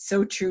says,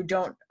 so true.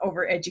 Don't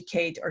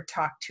overeducate or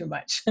talk too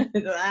much.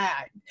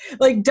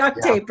 Like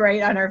duct tape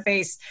right on our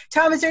face.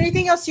 Tom, is there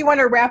anything else you want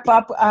to wrap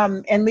up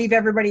and leave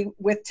everybody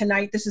with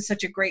tonight? This is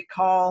such a great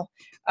call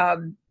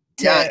to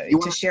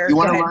share.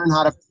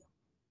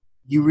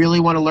 You really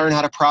want to learn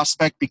how to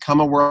prospect,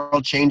 become a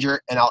world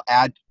changer, and I'll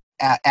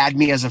add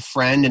me as a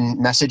friend and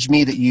message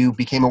me that you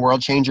became a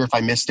world changer if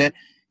I missed it.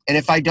 And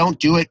if I don't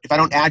do it, if I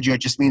don't add you,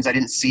 it just means I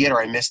didn't see it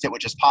or I missed it,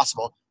 which is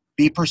possible.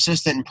 Be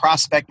persistent and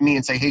prospect me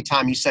and say, hey,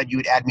 Tom, you said you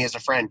would add me as a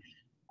friend.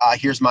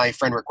 Here's my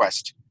friend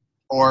request.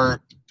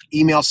 Or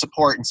email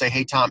support and say,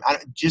 hey, Tom,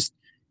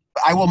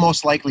 I will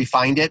most likely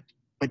find it,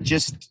 but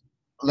just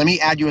let me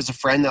add you as a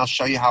friend, and I'll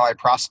show you how I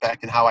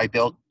prospect and how I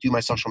do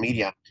my social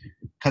media,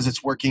 because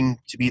it's working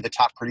to be the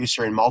top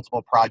producer in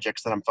multiple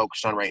projects that I'm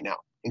focused on right now,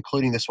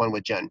 including this one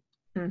with Jen.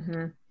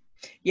 Mm-hmm.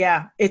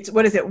 Yeah.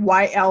 What is it?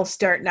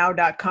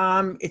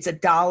 ylstartnow.com. It's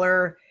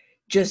 $1.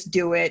 Just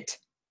do it.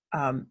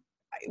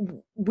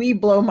 We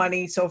blow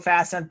money so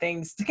fast on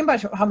things. Think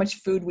about how much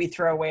food we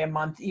throw away a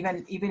month.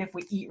 Even if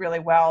we eat really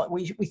well,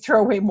 we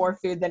throw away more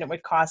food than it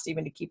would cost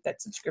even to keep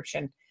that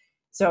subscription.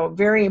 So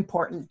very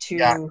important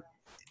to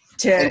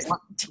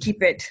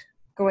keep it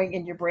going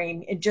in your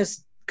brain and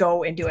just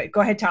go and do it.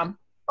 Go ahead, Tom.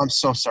 I'm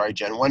so sorry,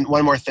 Jen.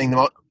 One more thing.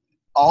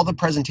 All the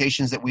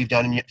presentations that we've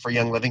done for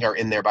Young Living are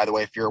in there, by the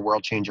way, if you're a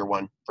World Changer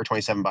one for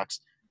 $27.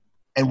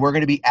 And we're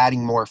going to be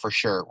adding more for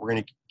sure.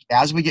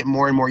 As we get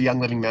more and more Young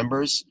Living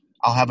members,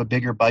 I'll have a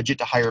bigger budget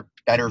to hire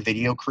better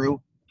video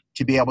crew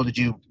to be able to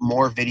do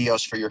more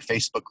videos for your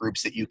Facebook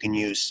groups that you can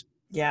use.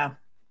 Yeah.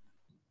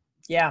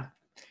 Yeah.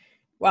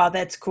 Wow,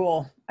 that's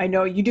cool. I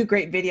know you do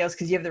great videos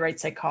because you have the right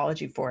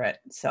psychology for it.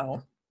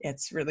 So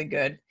it's really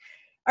good.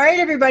 All right,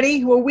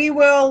 everybody. Well, we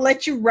will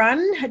let you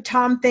run.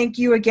 Tom, thank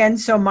you again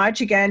so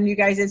much. Again, you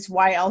guys, it's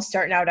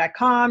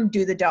ylstartnow.com.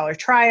 Do the $1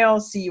 trial.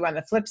 See you on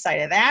the flip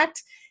side of that.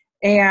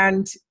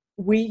 And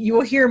you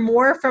will hear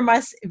more from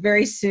us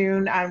very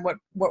soon on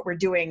what we're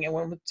doing. And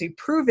when we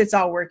prove it's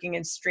all working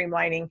and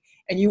streamlining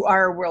and you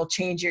are a world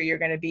changer, you're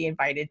going to be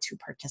invited to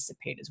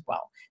participate as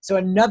well. So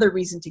another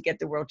reason to get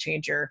the world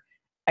changer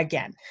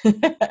again.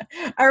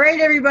 All right,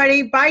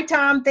 everybody. Bye,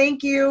 Tom.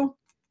 Thank you.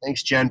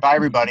 Thanks, Jen. Bye,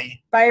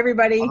 everybody. Bye,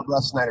 everybody. Have a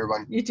blessed night,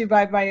 everyone. You too.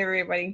 Bye, everybody.